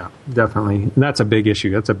 Yeah, definitely. And that's a big issue.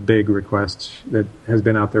 That's a big request that has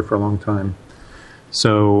been out there for a long time.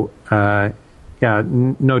 So,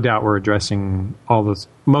 no doubt we're addressing most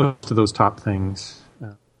of those top things.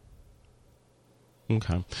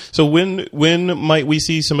 Okay. So when might we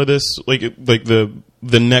see some of this, like the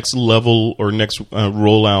next level or next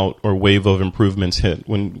rollout or wave of improvements hit?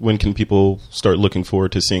 When can people start looking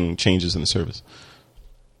forward to seeing changes in the service?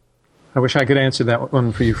 I wish I could answer that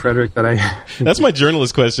one for you, Frederick, but That's my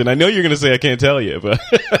journalist question. I know you're going to say I can't tell you, but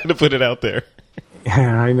I had to put it out there.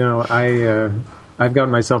 Yeah, I know. I've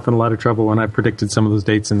gotten myself in a lot of trouble when I predicted some of those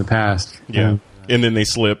dates in the past. Yeah. And then they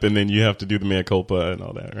slip, and then you have to do the mea culpa and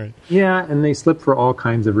all that, right? Yeah, and they slip for all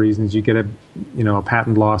kinds of reasons. You get a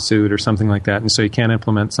patent lawsuit or something like that, and so you can't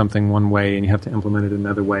implement something one way, and you have to implement it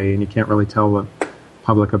another way, and you can't really tell the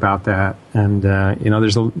public about that. And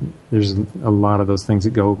there's a lot of those things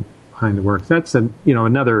that go behind the work. That's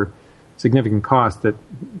another significant cost that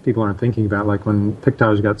people aren't thinking about. Like when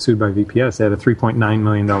Pictage got sued by VPS, they had a $3.9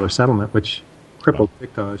 million settlement, which crippled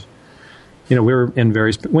Pictage. We're in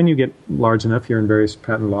when you get large enough, you're in various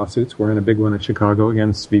patent lawsuits. We're in a big one in Chicago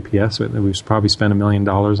against VPS that we've probably spent $1 million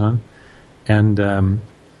on. And,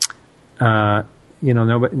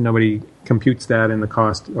 nobody computes that in the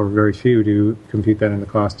cost, or very few do compute that in the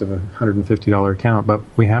cost of a $150 account, but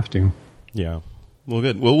we have to. Yeah. Well,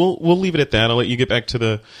 good. Well, we'll leave it at that. I'll let you get back to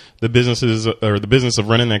the businesses or the business of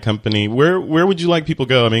running that company. Where would you like people to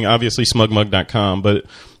go? I mean, obviously SmugMug.com, but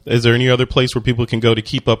is there any other place where people can go to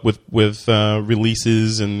keep up with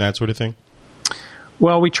releases and that sort of thing?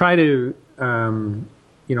 Well, we try to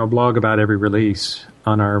blog about every release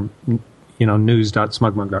on our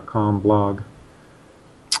news.smugmug.com blog,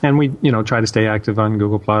 and we try to stay active on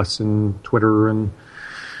Google Plus and Twitter and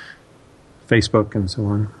Facebook and so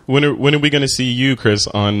on. When are we going to see you, Chris,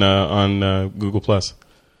 on Google Plus?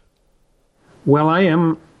 Well, I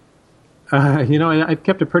am. I've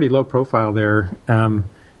kept a pretty low profile there,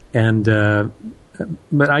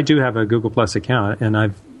 but I do have a Google Plus account, and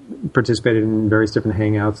I've participated in various different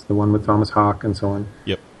hangouts, the one with Thomas Hawk and so on.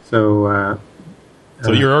 Yep. So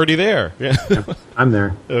you're already there. Yeah. I'm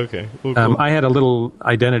there. Okay. Well, cool. I had a little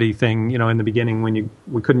identity thing, in the beginning when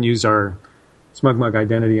we couldn't use our SmugMug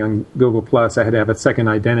identity on Google Plus. I had to have a second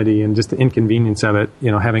identity, and just the inconvenience of it,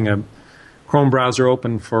 having a Chrome browser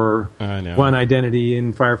open for one identity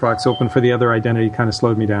and Firefox open for the other identity kind of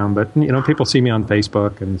slowed me down. But people see me on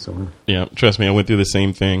Facebook and so on. Yeah, trust me, I went through the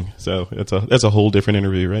same thing. So that's a whole different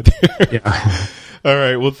interview right there. Yeah. All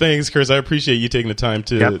right. Well, thanks, Chris. I appreciate you taking the time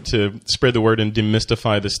to spread the word and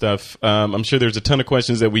demystify this stuff. I'm sure there's a ton of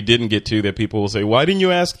questions that we didn't get to that people will say, "Why didn't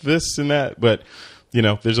you ask this and that?" But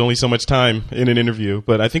there's only so much time in an interview.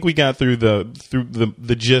 But I think we got through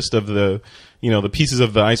the gist of the the pieces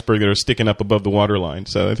of the iceberg that are sticking up above the waterline.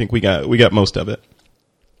 So I think we got most of it.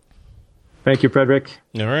 Thank you, Frederick.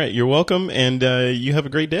 All right. You're welcome, and you have a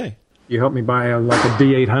great day. You helped me buy a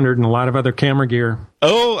D800 and a lot of other camera gear.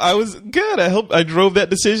 Oh, I was good. I hope I drove that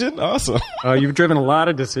decision. Awesome. You've driven a lot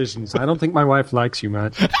of decisions. I don't think my wife likes you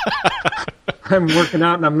much. I'm working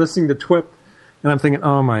out and I'm listening to TWIP, and I'm thinking,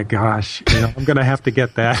 oh my gosh, I'm going to have to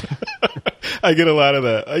get that. I get a lot of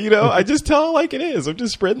that. I just tell it like it is. I'm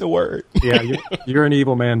just spreading the word. Yeah, you're an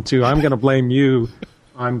evil man too. I'm going to blame you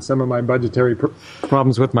on some of my budgetary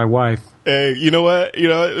problems with my wife. Hey, you know what?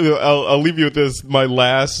 I'll leave you with this. My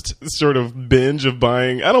last sort of binge of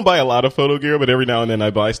buying, I don't buy a lot of photo gear, but every now and then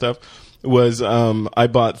I buy stuff, was I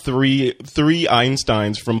bought three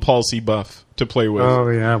Einsteins from Paul C. Buff to play with. Oh,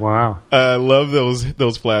 yeah, wow. I love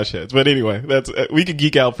those flash heads. But anyway, we could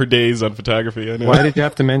geek out for days on photography. I know. Why did you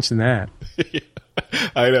have to mention that?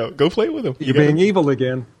 I know. Go play with them. You're being evil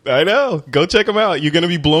again. I know. Go check them out. You're going to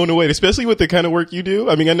be blown away, especially with the kind of work you do.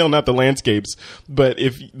 I mean, I know not the landscapes, but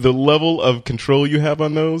if the level of control you have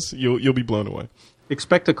on those, you'll be blown away.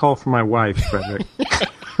 Expect a call from my wife, Frederick.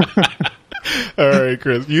 All right,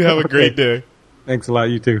 Chris. You have a great day. Thanks a lot.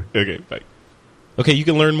 You too. Okay, bye. Okay, you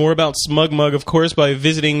can learn more about SmugMug, of course, by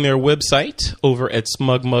visiting their website over at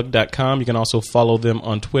smugmug.com. You can also follow them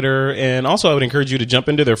on Twitter. And also, I would encourage you to jump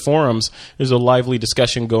into their forums. There's a lively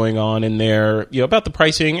discussion going on in there about the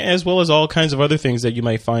pricing, as well as all kinds of other things that you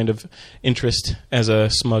might find of interest as a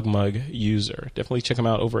SmugMug user. Definitely check them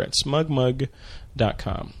out over at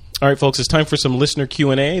smugmug.com. All right, folks, it's time for some listener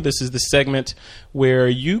Q&A. This is the segment where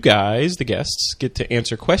you guys, the guests, get to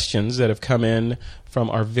answer questions that have come in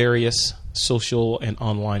from our various social and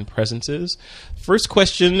online presences. First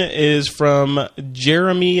question is from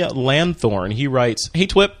Jeremy Lanthorn. He writes, "Hey,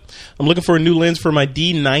 TWIP, I'm looking for a new lens for my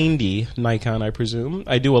D90 Nikon, I presume.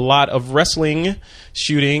 I do a lot of wrestling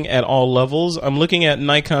shooting at all levels. I'm looking at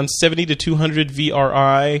Nikon 70-200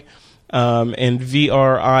 VRI and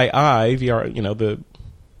VRII,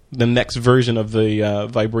 the next version of the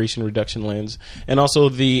vibration reduction lens, and also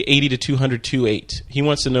the 80-200 2.8. He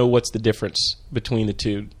wants to know what's the difference between the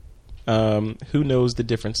two. Who knows the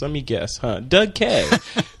difference? Let me guess, huh? Doug K.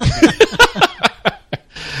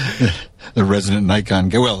 The resident Nikon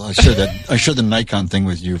guy. Well, I share the Nikon thing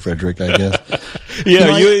with you, Frederick, I guess.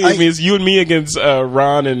 Yeah, it's you and me against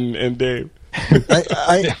Ron and Dave.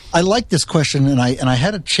 I like this question, and I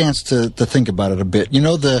had a chance to think about it a bit.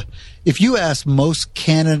 If you ask most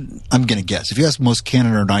Canon, I'm going to guess, if you ask most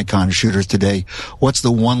Canon or Nikon shooters today, what's the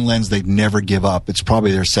one lens they'd never give up? It's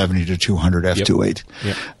probably their 70-200 f2.8.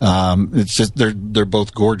 Yep. It's just they're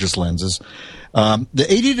both gorgeous lenses. The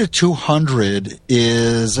 80-200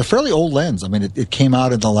 is a fairly old lens. I mean, it came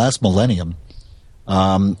out in the last millennium.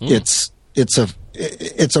 It's a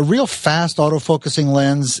real fast autofocusing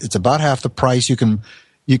lens. It's about half the price. You can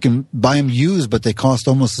buy them used, but they cost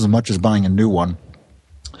almost as much as buying a new one.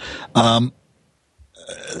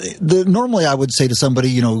 Normally I would say to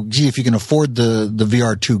somebody, gee, if you can afford the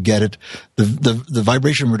VR2, get it. The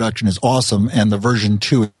vibration reduction is awesome, and the version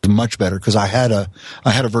 2 is much better, because I had a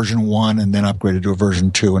version 1 and then upgraded to a version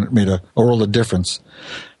 2, and it made a world of difference.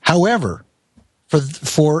 However,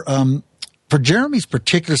 for Jeremy's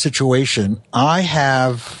particular situation, I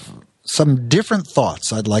have some different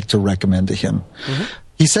thoughts I'd like to recommend to him. Mm-hmm.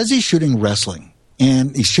 He says he's shooting wrestling,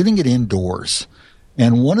 and he's shooting it indoors.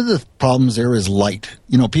 And one of the problems there is light.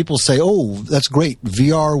 People say, oh, that's great.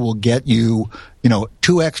 VR will get you,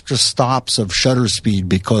 2 extra stops of shutter speed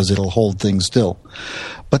because it'll hold things still.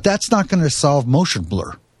 But that's not going to solve motion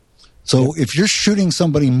blur. So if you're shooting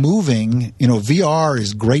somebody moving, VR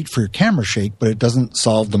is great for your camera shake, but it doesn't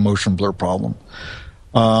solve the motion blur problem.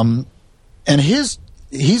 And he's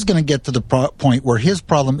going to get to the point where his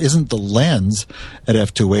problem isn't the lens at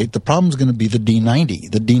f2.8. The problem is going to be the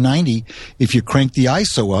D90. The D90, if you crank the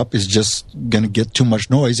ISO up, is just going to get too much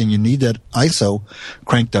noise, and you need that ISO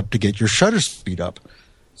cranked up to get your shutter speed up.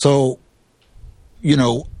 So,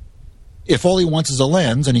 if all he wants is a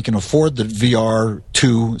lens and he can afford the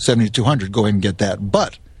VR2 70-200, go ahead and get that.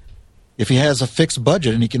 But if he has a fixed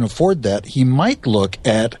budget and he can afford that, he might look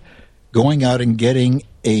at going out and getting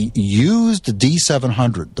a used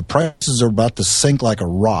D700. The prices are about to sink like a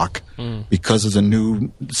rock because of the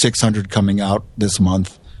new 600 coming out this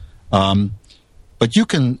month. But you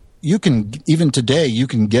can even today, you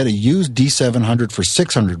can get a used D700 for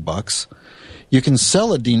 $600. You can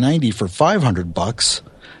sell a D90 for $500.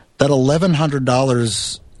 That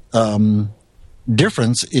 $1,100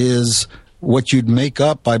 difference is what you'd make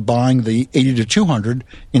up by buying the 80-200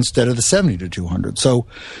 instead of the 70-200. So,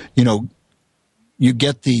 you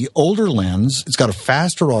get the older lens. It's got a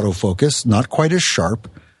faster autofocus, not quite as sharp,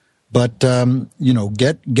 but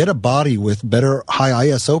get a body with better high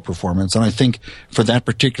ISO performance. And I think for that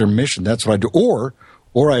particular mission, that's what I do. Or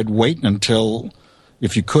I'd wait until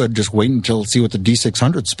if you could, just wait until see what the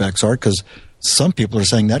D600 specs are, because some people are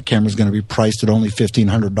saying that camera is going to be priced at only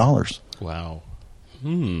 $1,500. Wow.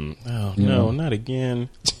 Oh, no, not again.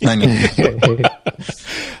 I know.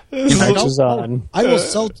 On.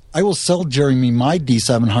 I will sell Jeremy my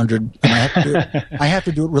D700, and I have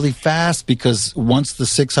to do it really fast, because once the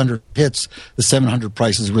 600 hits, the 700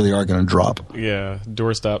 prices really are going to drop. Yeah,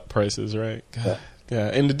 doorstop prices, right? Yeah,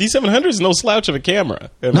 and the D700 is no slouch of a camera.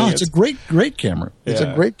 It's a great camera. It's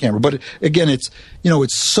a great camera. But again, it's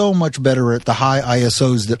so much better at the high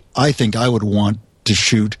ISOs that I think I would want to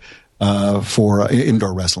shoot for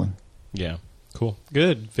indoor wrestling. Yeah, cool.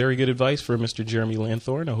 Good. Very good advice for Mr. Jeremy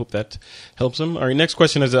Lanthorn. I hope that helps him. All right, next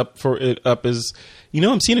question is is,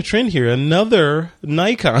 I'm seeing a trend here. Another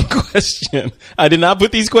Nikon question. I did not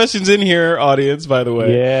put these questions in here, audience, by the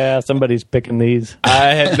way. Yeah, somebody's picking these.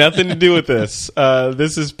 I had nothing to do with this.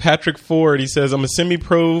 This is Patrick Ford. He says, I'm a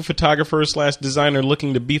semi-pro photographer / designer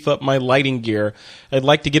looking to beef up my lighting gear. I'd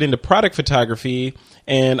like to get into product photography,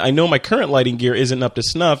 and I know my current lighting gear isn't up to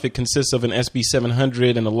snuff. It consists of an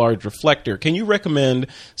SB700 and a large reflector. Can you recommend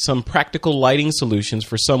some practical lighting solutions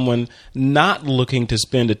for someone not looking to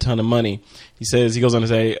spend a ton of money? He goes on to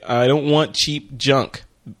say, I don't want cheap junk,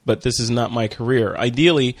 but this is not my career.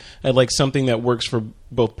 Ideally, I'd like something that works for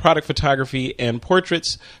both product photography and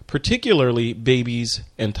portraits, particularly babies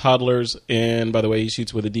and toddlers. And by the way, he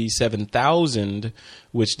shoots with a D7000,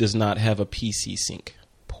 which does not have a PC sync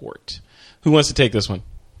port. Who wants to take this one?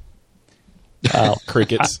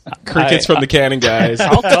 Crickets from the Canon guys.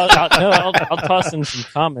 I'll toss in some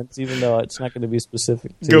comments, even though it's not going to be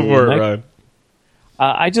specific to Go for it, Ron.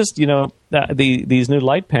 I just, these new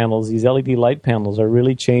light panels, these LED light panels are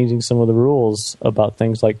really changing some of the rules about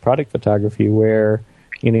things like product photography, where,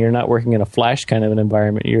 you're not working in a flash kind of an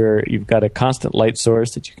environment. You've got a constant light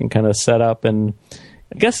source that you can kind of set up, and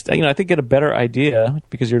I guess, I think get a better idea,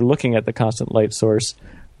 because you're looking at the constant light source,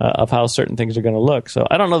 of how certain things are going to look. So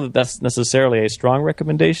I don't know that that's necessarily a strong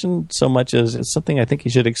recommendation so much as it's something I think you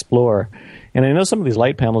should explore. And I know some of these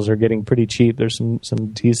light panels are getting pretty cheap. There's some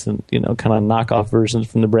decent, kind of knockoff versions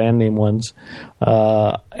from the brand name ones.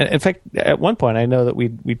 In fact, at one point I know that we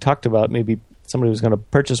talked about maybe somebody was going to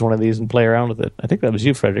purchase one of these and play around with it. I think that was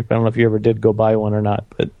you, Frederick, but I don't know if you ever did go buy one or not.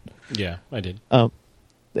 But yeah, I did.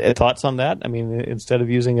 Thoughts on that? I mean, instead of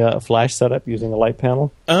using a flash setup, using a light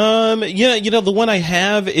panel? The one I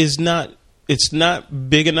have it's not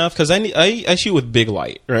big enough, because I shoot with big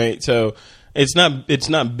light, right? So it's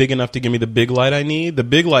not big enough to give me the big light I need. The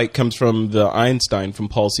big light comes from the Einstein from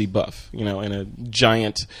Paul C. Buff, in a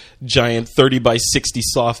giant 30 by 60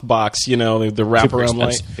 soft box, the wraparound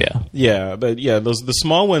light. Yeah, but the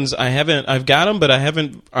small ones I've got them, but I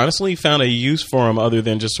haven't honestly found a use for them other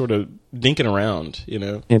than just sort of dinking around,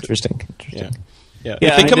 Interesting. Yeah.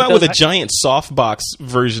 If they come out with a giant softbox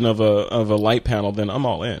version of a light panel, then I'm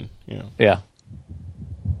all in. Yeah.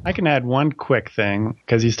 I can add one quick thing,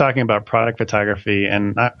 because he's talking about product photography,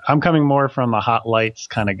 and I'm coming more from a hot lights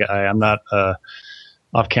kind of guy. I'm not a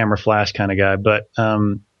off-camera flash kind of guy. But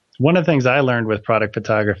one of the things I learned with product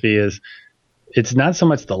photography is it's not so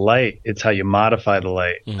much the light, it's how you modify the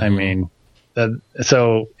light. Mm-hmm. I mean,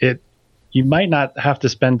 you might not have to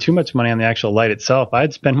spend too much money on the actual light itself.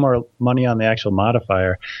 I'd spend more money on the actual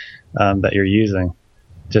modifier that you're using.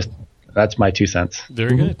 That's my 2 cents.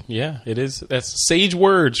 Very good. Yeah, it is. That's sage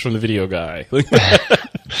words from the video guy.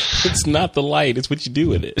 It's not the light; it's what you do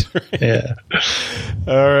with it. Right? Yeah.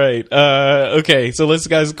 All right. Okay. So let's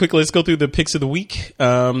go through the picks of the week.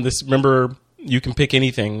 Remember, you can pick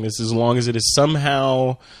anything. This as long as it is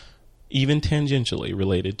somehow, even tangentially,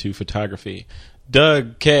 related to photography.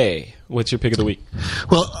 Doug K., what's your pick of the week?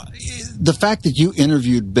 Well, the fact that you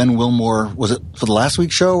interviewed Ben Wilmore, was it for the last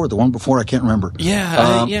week's show or the one before? I can't remember.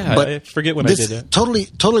 But I forget when I did that.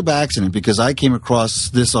 Totally by accident, because I came across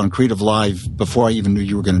this on Creative Live before I even knew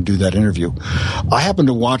you were going to do that interview. I happened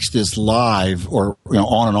to watch this live, or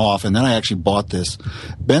on and off, and then I actually bought this.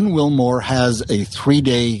 Ben Wilmore has a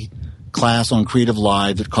 3-day class on Creative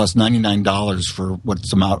Live that costs $99 for what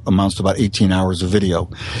amounts to about 18 hours of video.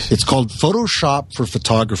 It's called Photoshop for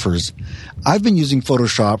Photographers. I've been using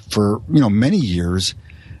Photoshop for many years,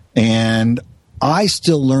 and I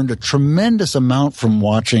still learned a tremendous amount from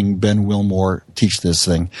watching Ben Wilmore teach this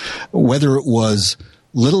thing, whether it was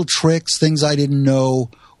little tricks, things I didn't know,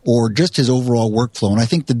 or just his overall workflow. And I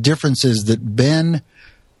think the difference is that Ben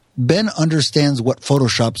understands what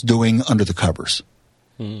Photoshop's doing under the covers.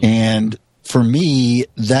 And for me,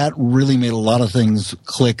 that really made a lot of things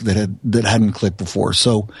click that hadn't clicked before.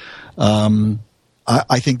 So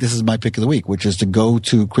I think this is my pick of the week, which is to go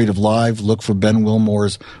to Creative Live, look for Ben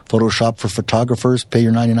Wilmore's Photoshop for Photographers, pay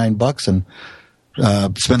your $99, and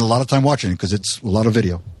spend a lot of time watching it because it's a lot of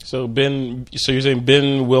video. So you're saying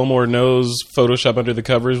Ben Wilmore knows Photoshop under the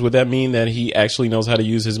covers. Would that mean that he actually knows how to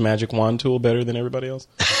use his magic wand tool better than everybody else?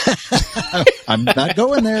 I'm not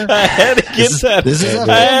going there. I had to get that.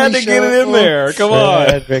 I had to get it in there. Come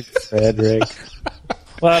on. Frederick.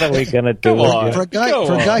 What are we going to do? Come on. For a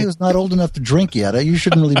guy who's not old enough to drink yet, you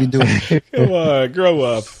shouldn't really be doing it. Come on, grow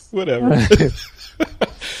up. Whatever.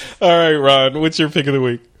 All right, Ron, what's your pick of the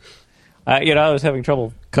week? I was having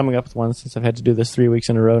trouble coming up with one since I've had to do this 3 weeks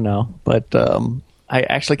in a row now. But I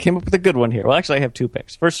actually came up with a good one here. Well, actually, I have two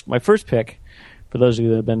picks. My first pick, for those of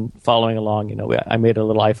you that have been following along, I made a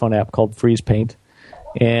little iPhone app called Freeze Paint.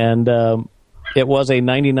 And it was a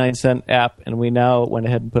 99-cent app, and we now went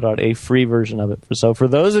ahead and put out a free version of it. So for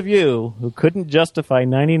those of you who couldn't justify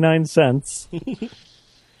 99 cents...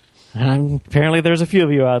 And apparently there's a few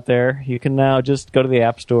of you out there. You can now just go to the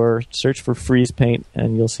App Store, search for Freeze Paint,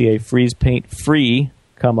 and you'll see a Freeze Paint free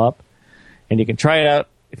come up. And you can try it out.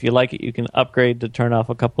 If you like it, you can upgrade to turn off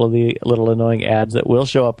a couple of the little annoying ads that will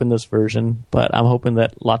show up in this version. But I'm hoping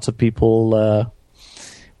that lots of people will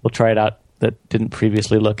try it out that didn't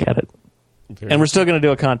previously look at it. And we're still going to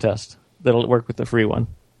do a contest that'll work with the free one.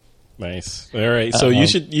 Nice. All right. So you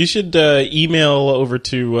should email over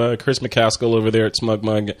to Chris MacAskill over there at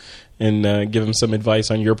SmugMug and give him some advice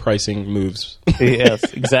on your pricing moves. Yes,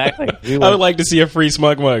 exactly. I would like to see a free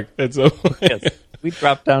SmugMug. Yes. We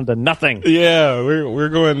dropped down to nothing. Yeah, we're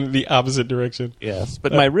going the opposite direction. Yes,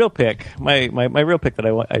 but my real pick, my real pick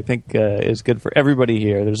that I think is good for everybody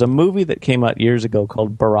here. There's a movie that came out years ago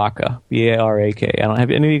called Baraka, B-A-R-A-K. Have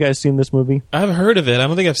any of you guys seen this movie? I've heard of it. I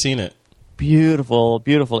don't think I've seen it. Beautiful,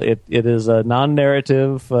 beautiful. It is a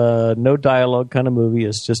non-narrative, no dialogue kind of movie.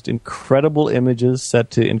 It's just incredible images set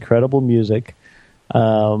to incredible music.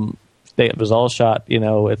 It was all shot,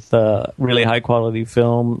 with really high-quality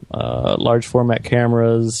film, large format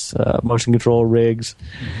cameras, motion control rigs.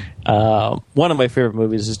 One of my favorite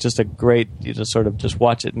movies is just a great, you just sort of just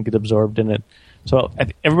watch it and get absorbed in it. So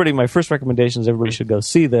everybody, my first recommendation is everybody should go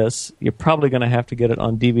see this. You're probably going to have to get it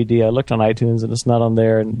on DVD. I looked on iTunes and it's not on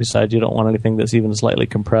there. And besides, you don't want anything that's even slightly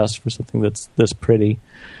compressed for something that's this pretty.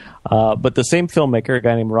 But the same filmmaker, a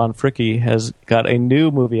guy named Ron Fricke, has got a new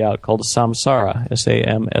movie out called Samsara,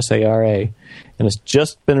 S-A-M-S-A-R-A. And it's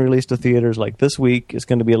just been released to theaters like this week. It's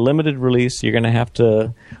going to be a limited release. You're going to have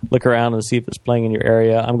to look around and see if it's playing in your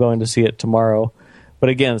area. I'm going to see it tomorrow. But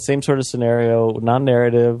again, same sort of scenario,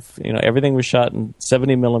 non-narrative. Everything was shot in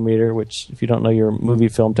 70 millimeter, which, if you don't know your movie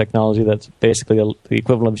film technology, that's basically the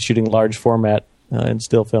equivalent of shooting large format in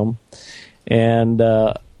still film. And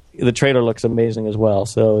the trailer looks amazing as well.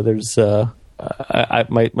 So there's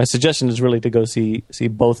my suggestion is really to go see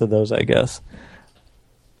both of those, I guess.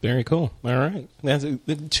 Very cool. All right, that's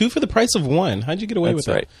two for the price of one. How'd you get away with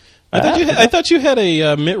that? Right. I thought you had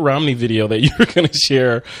a Mitt Romney video that you were going to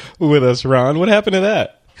share with us, Ron. What happened to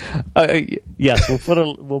that? Yes, we'll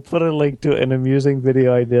put a link to an amusing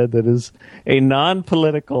video I did that is a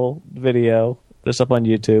non-political video that's up on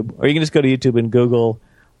YouTube, or you can just go to YouTube and Google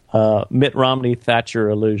Mitt Romney Thatcher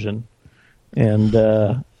illusion. And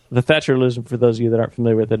the Thatcher illusion, for those of you that aren't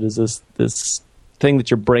familiar with it, is this thing that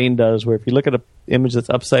your brain does, where if you look at an image that's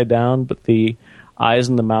upside down, but the eyes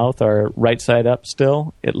and the mouth are right side up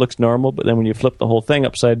still, it looks normal, but then when you flip the whole thing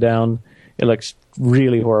upside down, it looks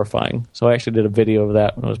really horrifying. So I actually did a video of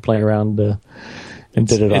that when I was playing around and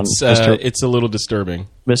did it on it's a little disturbing.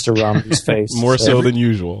 Mr. Romney's face. More so than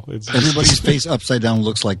usual. Everybody's face upside down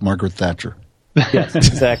looks like Margaret Thatcher. Yes,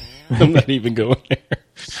 exactly. I'm not even going there.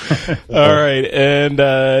 All right. And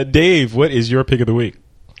Dave, what is your pick of the week?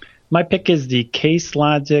 My pick is the Case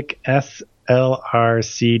Logic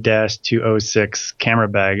LRC-206 camera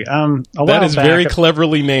bag. That is very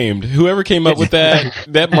cleverly named. Whoever came up with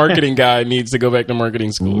that marketing guy needs to go back to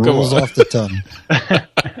marketing school. Come Rolls on. off the tongue.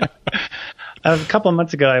 A couple of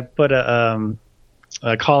months ago, I put a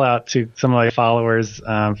call out to some of my followers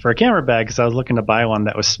for a camera bag because I was looking to buy one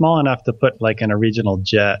that was small enough to put like in a regional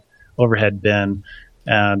jet overhead bin,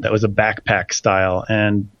 and that was a backpack style.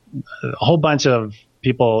 And a whole bunch of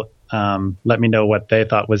people let me know what they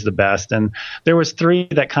thought was the best. And there was three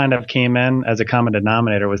that kind of came in as a common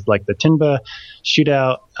denominator. It was like the Tinba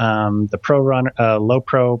Shootout, the Pro Runner, Low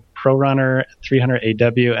Pro Runner 300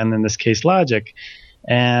 AW, and then this Case Logic.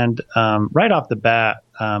 And right off the bat,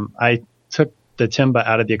 I took the Tinba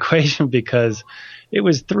out of the equation because it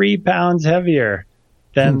was 3 pounds heavier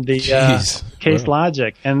than the Case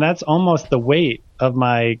Logic. And that's almost the weight of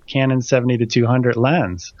my Canon 70-200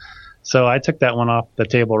 lens. So I took that one off the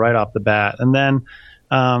table right off the bat. And then,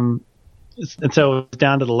 and so it was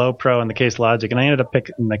down to the Low Pro and the Case Logic. And I ended up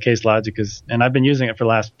picking the Case Logic and I've been using it for the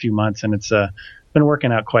last few months, and it's been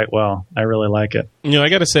working out quite well. I really like it. I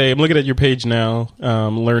got to say, I'm looking at your page now,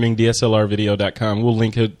 learningdslrvideo.com. We'll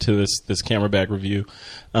link it to this camera bag review.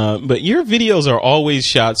 But your videos are always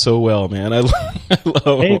shot so well, man. I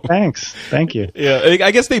love Hey, them. thanks. Thank you. Yeah,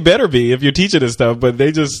 I guess they better be if you're teaching this stuff, but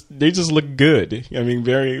they just look good. I mean,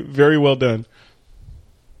 very, very well done.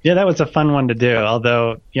 Yeah, that was a fun one to do.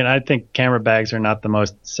 Although, I think camera bags are not the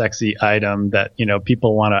most sexy item that,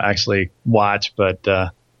 people want to actually watch. But I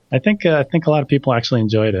think a lot of people actually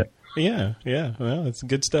enjoyed it. Yeah. Well, it's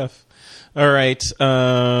good stuff. All right.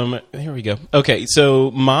 Here we go. Okay, so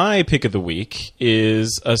my pick of the week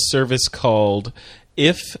is a service called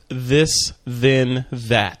If This Then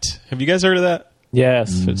That. Have you guys heard of that?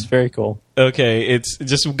 Yes, it's very cool. Okay, it's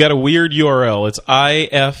just got a weird URL. It's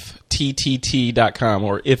ifttt.com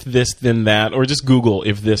or if this then that, or just Google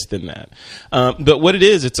if this then that. But what it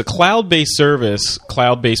is, it's a cloud-based service.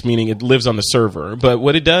 Cloud-based meaning it lives on the server. But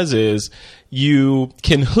what it does is you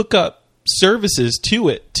can hook up services to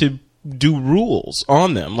it to do rules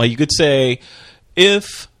on them. Like you could say,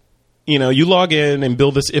 if you log in and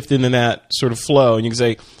build this if then that sort of flow, and you can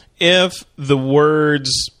say if the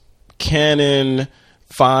words Canon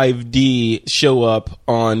 5D show up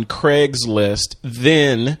on Craigslist,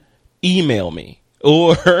 then email me.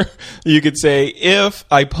 Or you could say, if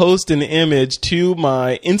I post an image to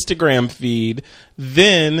my Instagram feed,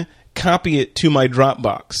 then copy it to my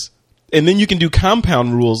Dropbox. And then you can do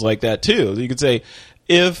compound rules like that too. You could say,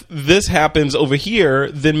 if this happens over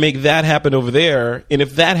here, then make that happen over there. And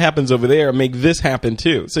if that happens over there, make this happen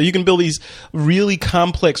too. So you can build these really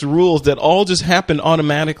complex rules that all just happen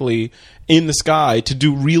automatically in the sky to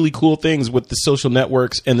do really cool things with the social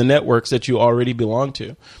networks and the networks that you already belong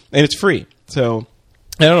to. And it's free. So,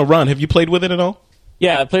 I don't know, Ron, have you played with it at all?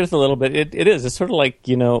 Yeah, I played with it a little bit. It is. It's sort of like,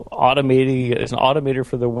 automating. It's an automator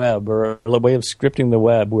for the web, or a way of scripting the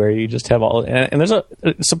web, where you just have all. And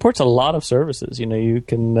it supports a lot of services. You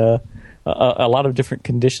can a lot of different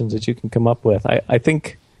conditions that you can come up with. I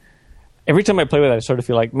think every time I play with it, I sort of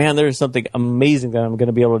feel like, man, there's something amazing that I'm going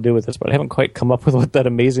to be able to do with this, but I haven't quite come up with what that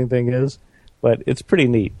amazing thing is. But it's pretty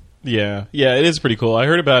neat. Yeah, it is pretty cool. I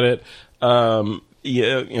heard about it. On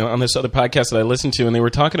this other podcast that I listened to, and they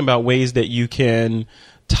were talking about ways that you can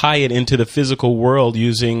tie it into the physical world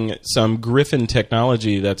using some Griffin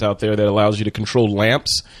technology that's out there that allows you to control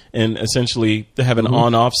lamps and essentially have an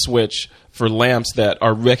on-off switch for lamps that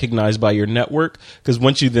are recognized by your network. Because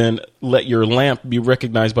once you then let your lamp be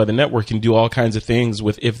recognized by the network, you can do all kinds of things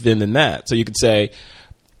with if, then, and that. So you could say,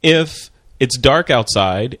 if it's dark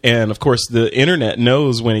outside, and of course the internet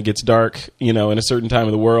knows when it gets dark, in a certain time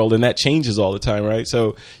of the world, and that changes all the time, right?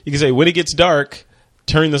 So you can say, when it gets dark,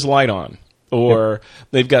 turn this light on. Or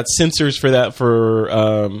they've got sensors for that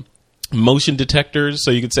for motion detectors.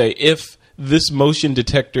 So you could say, if this motion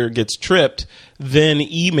detector gets tripped, then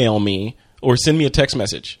email me or send me a text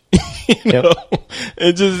message.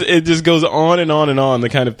 It just goes on and on and on, the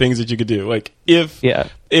kind of things that you could do. Like if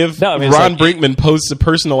Ron Brinkman posts a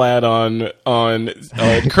personal ad on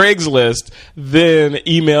Craigslist, then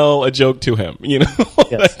email a joke to him.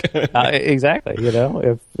 Yes. Exactly.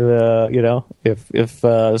 If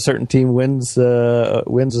a certain team wins a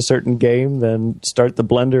certain game, then start the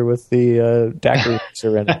blender with the daiquiri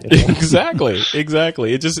mixer in it. Exactly.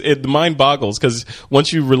 It mind boggles, because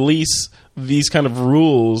once you release these kind of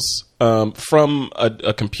rules from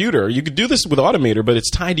a computer, you could do this with Automator, but it's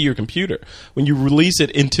tied to your computer. When you release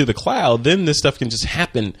it into the cloud, then this stuff can just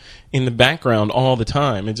happen in the background all the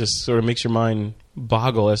time. It just sort of makes your mind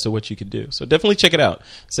boggle as to what you could do. So definitely check it out.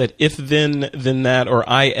 It's at if then that, or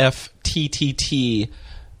ifttt.com.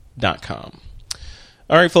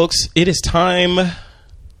 All right, folks, it is time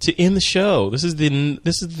to end the show. This is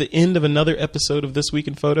the end of another episode of This Week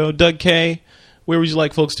in Photo. Doug K., where would you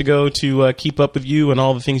like folks to go to keep up with you and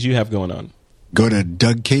all the things you have going on? Go to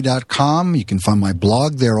dougk.com. You can find my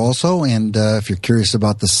blog there also. And if you're curious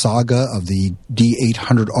about the saga of the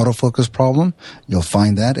D800 autofocus problem, you'll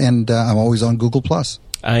find that. And I'm always on Google+.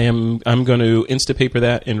 I'm going to Instapaper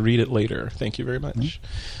that and read it later. Thank you very much.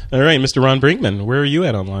 Mm-hmm. All right, Mr. Ron Brinkman, where are you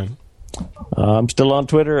at online? I'm still on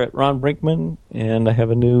Twitter at Ron Brinkman, and I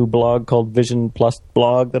have a new blog called Vision Plus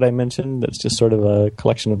Blog that I mentioned. That's just sort of a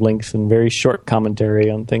collection of links and very short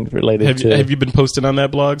commentary on things related to... Have you been posting on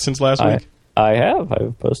that blog since last week? I have.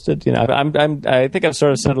 I've posted. I think I've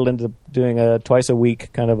sort of settled into doing a twice a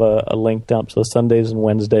week kind of a link dump, so Sundays and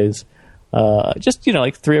Wednesdays. Just,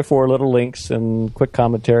 like 3 or 4 little links and quick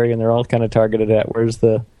commentary, and they're all kind of targeted at where's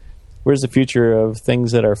the future of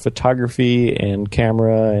things that are photography and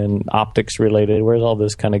camera and optics related? Where's all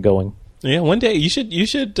this kind of going? Yeah, one day you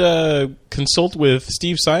should consult with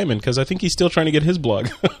Steve Simon, because I think he's still trying to get his blog.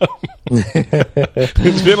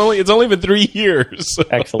 It's only been 3 years.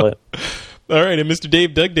 Excellent. All right, and Mr.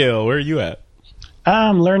 Dave Dugdale, where are you at?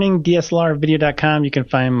 I'm learningdslrvideo.com. You can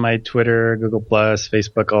find my Twitter, Google+,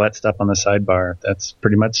 Facebook, all that stuff on the sidebar. That's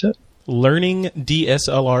pretty much it.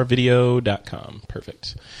 learningdslrvideo.com.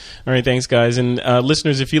 Perfect. All right, thanks, guys. And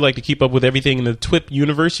listeners, if you'd like to keep up with everything in the TWIP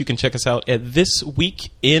universe, you can check us out at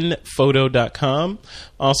thisweekinphoto.com.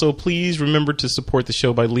 Also, please remember to support the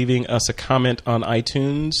show by leaving us a comment on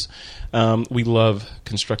iTunes. We love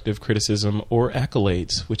constructive criticism or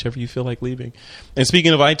accolades, whichever you feel like leaving. And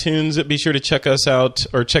speaking of iTunes, be sure to check us out,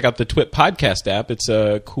 or check out the TWIP podcast app. It's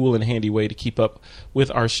a cool and handy way to keep up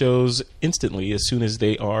with our shows instantly as soon as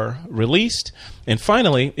they are released. And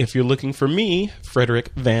finally, if you're looking for me,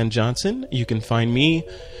 Frederick Van Johnson, you can find me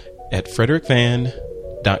at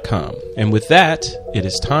frederickvan.com. And with that, it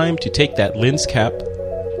is time to take that lens cap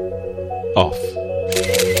off.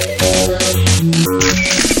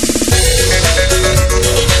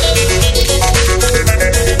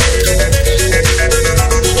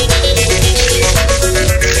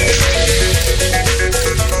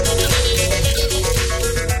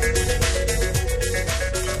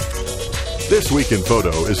 This Week in Photo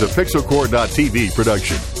is a Pixelcore.tv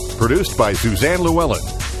production. Produced by Suzanne Llewellyn.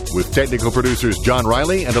 With technical producers John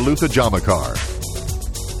Riley and Alutha Jamakar.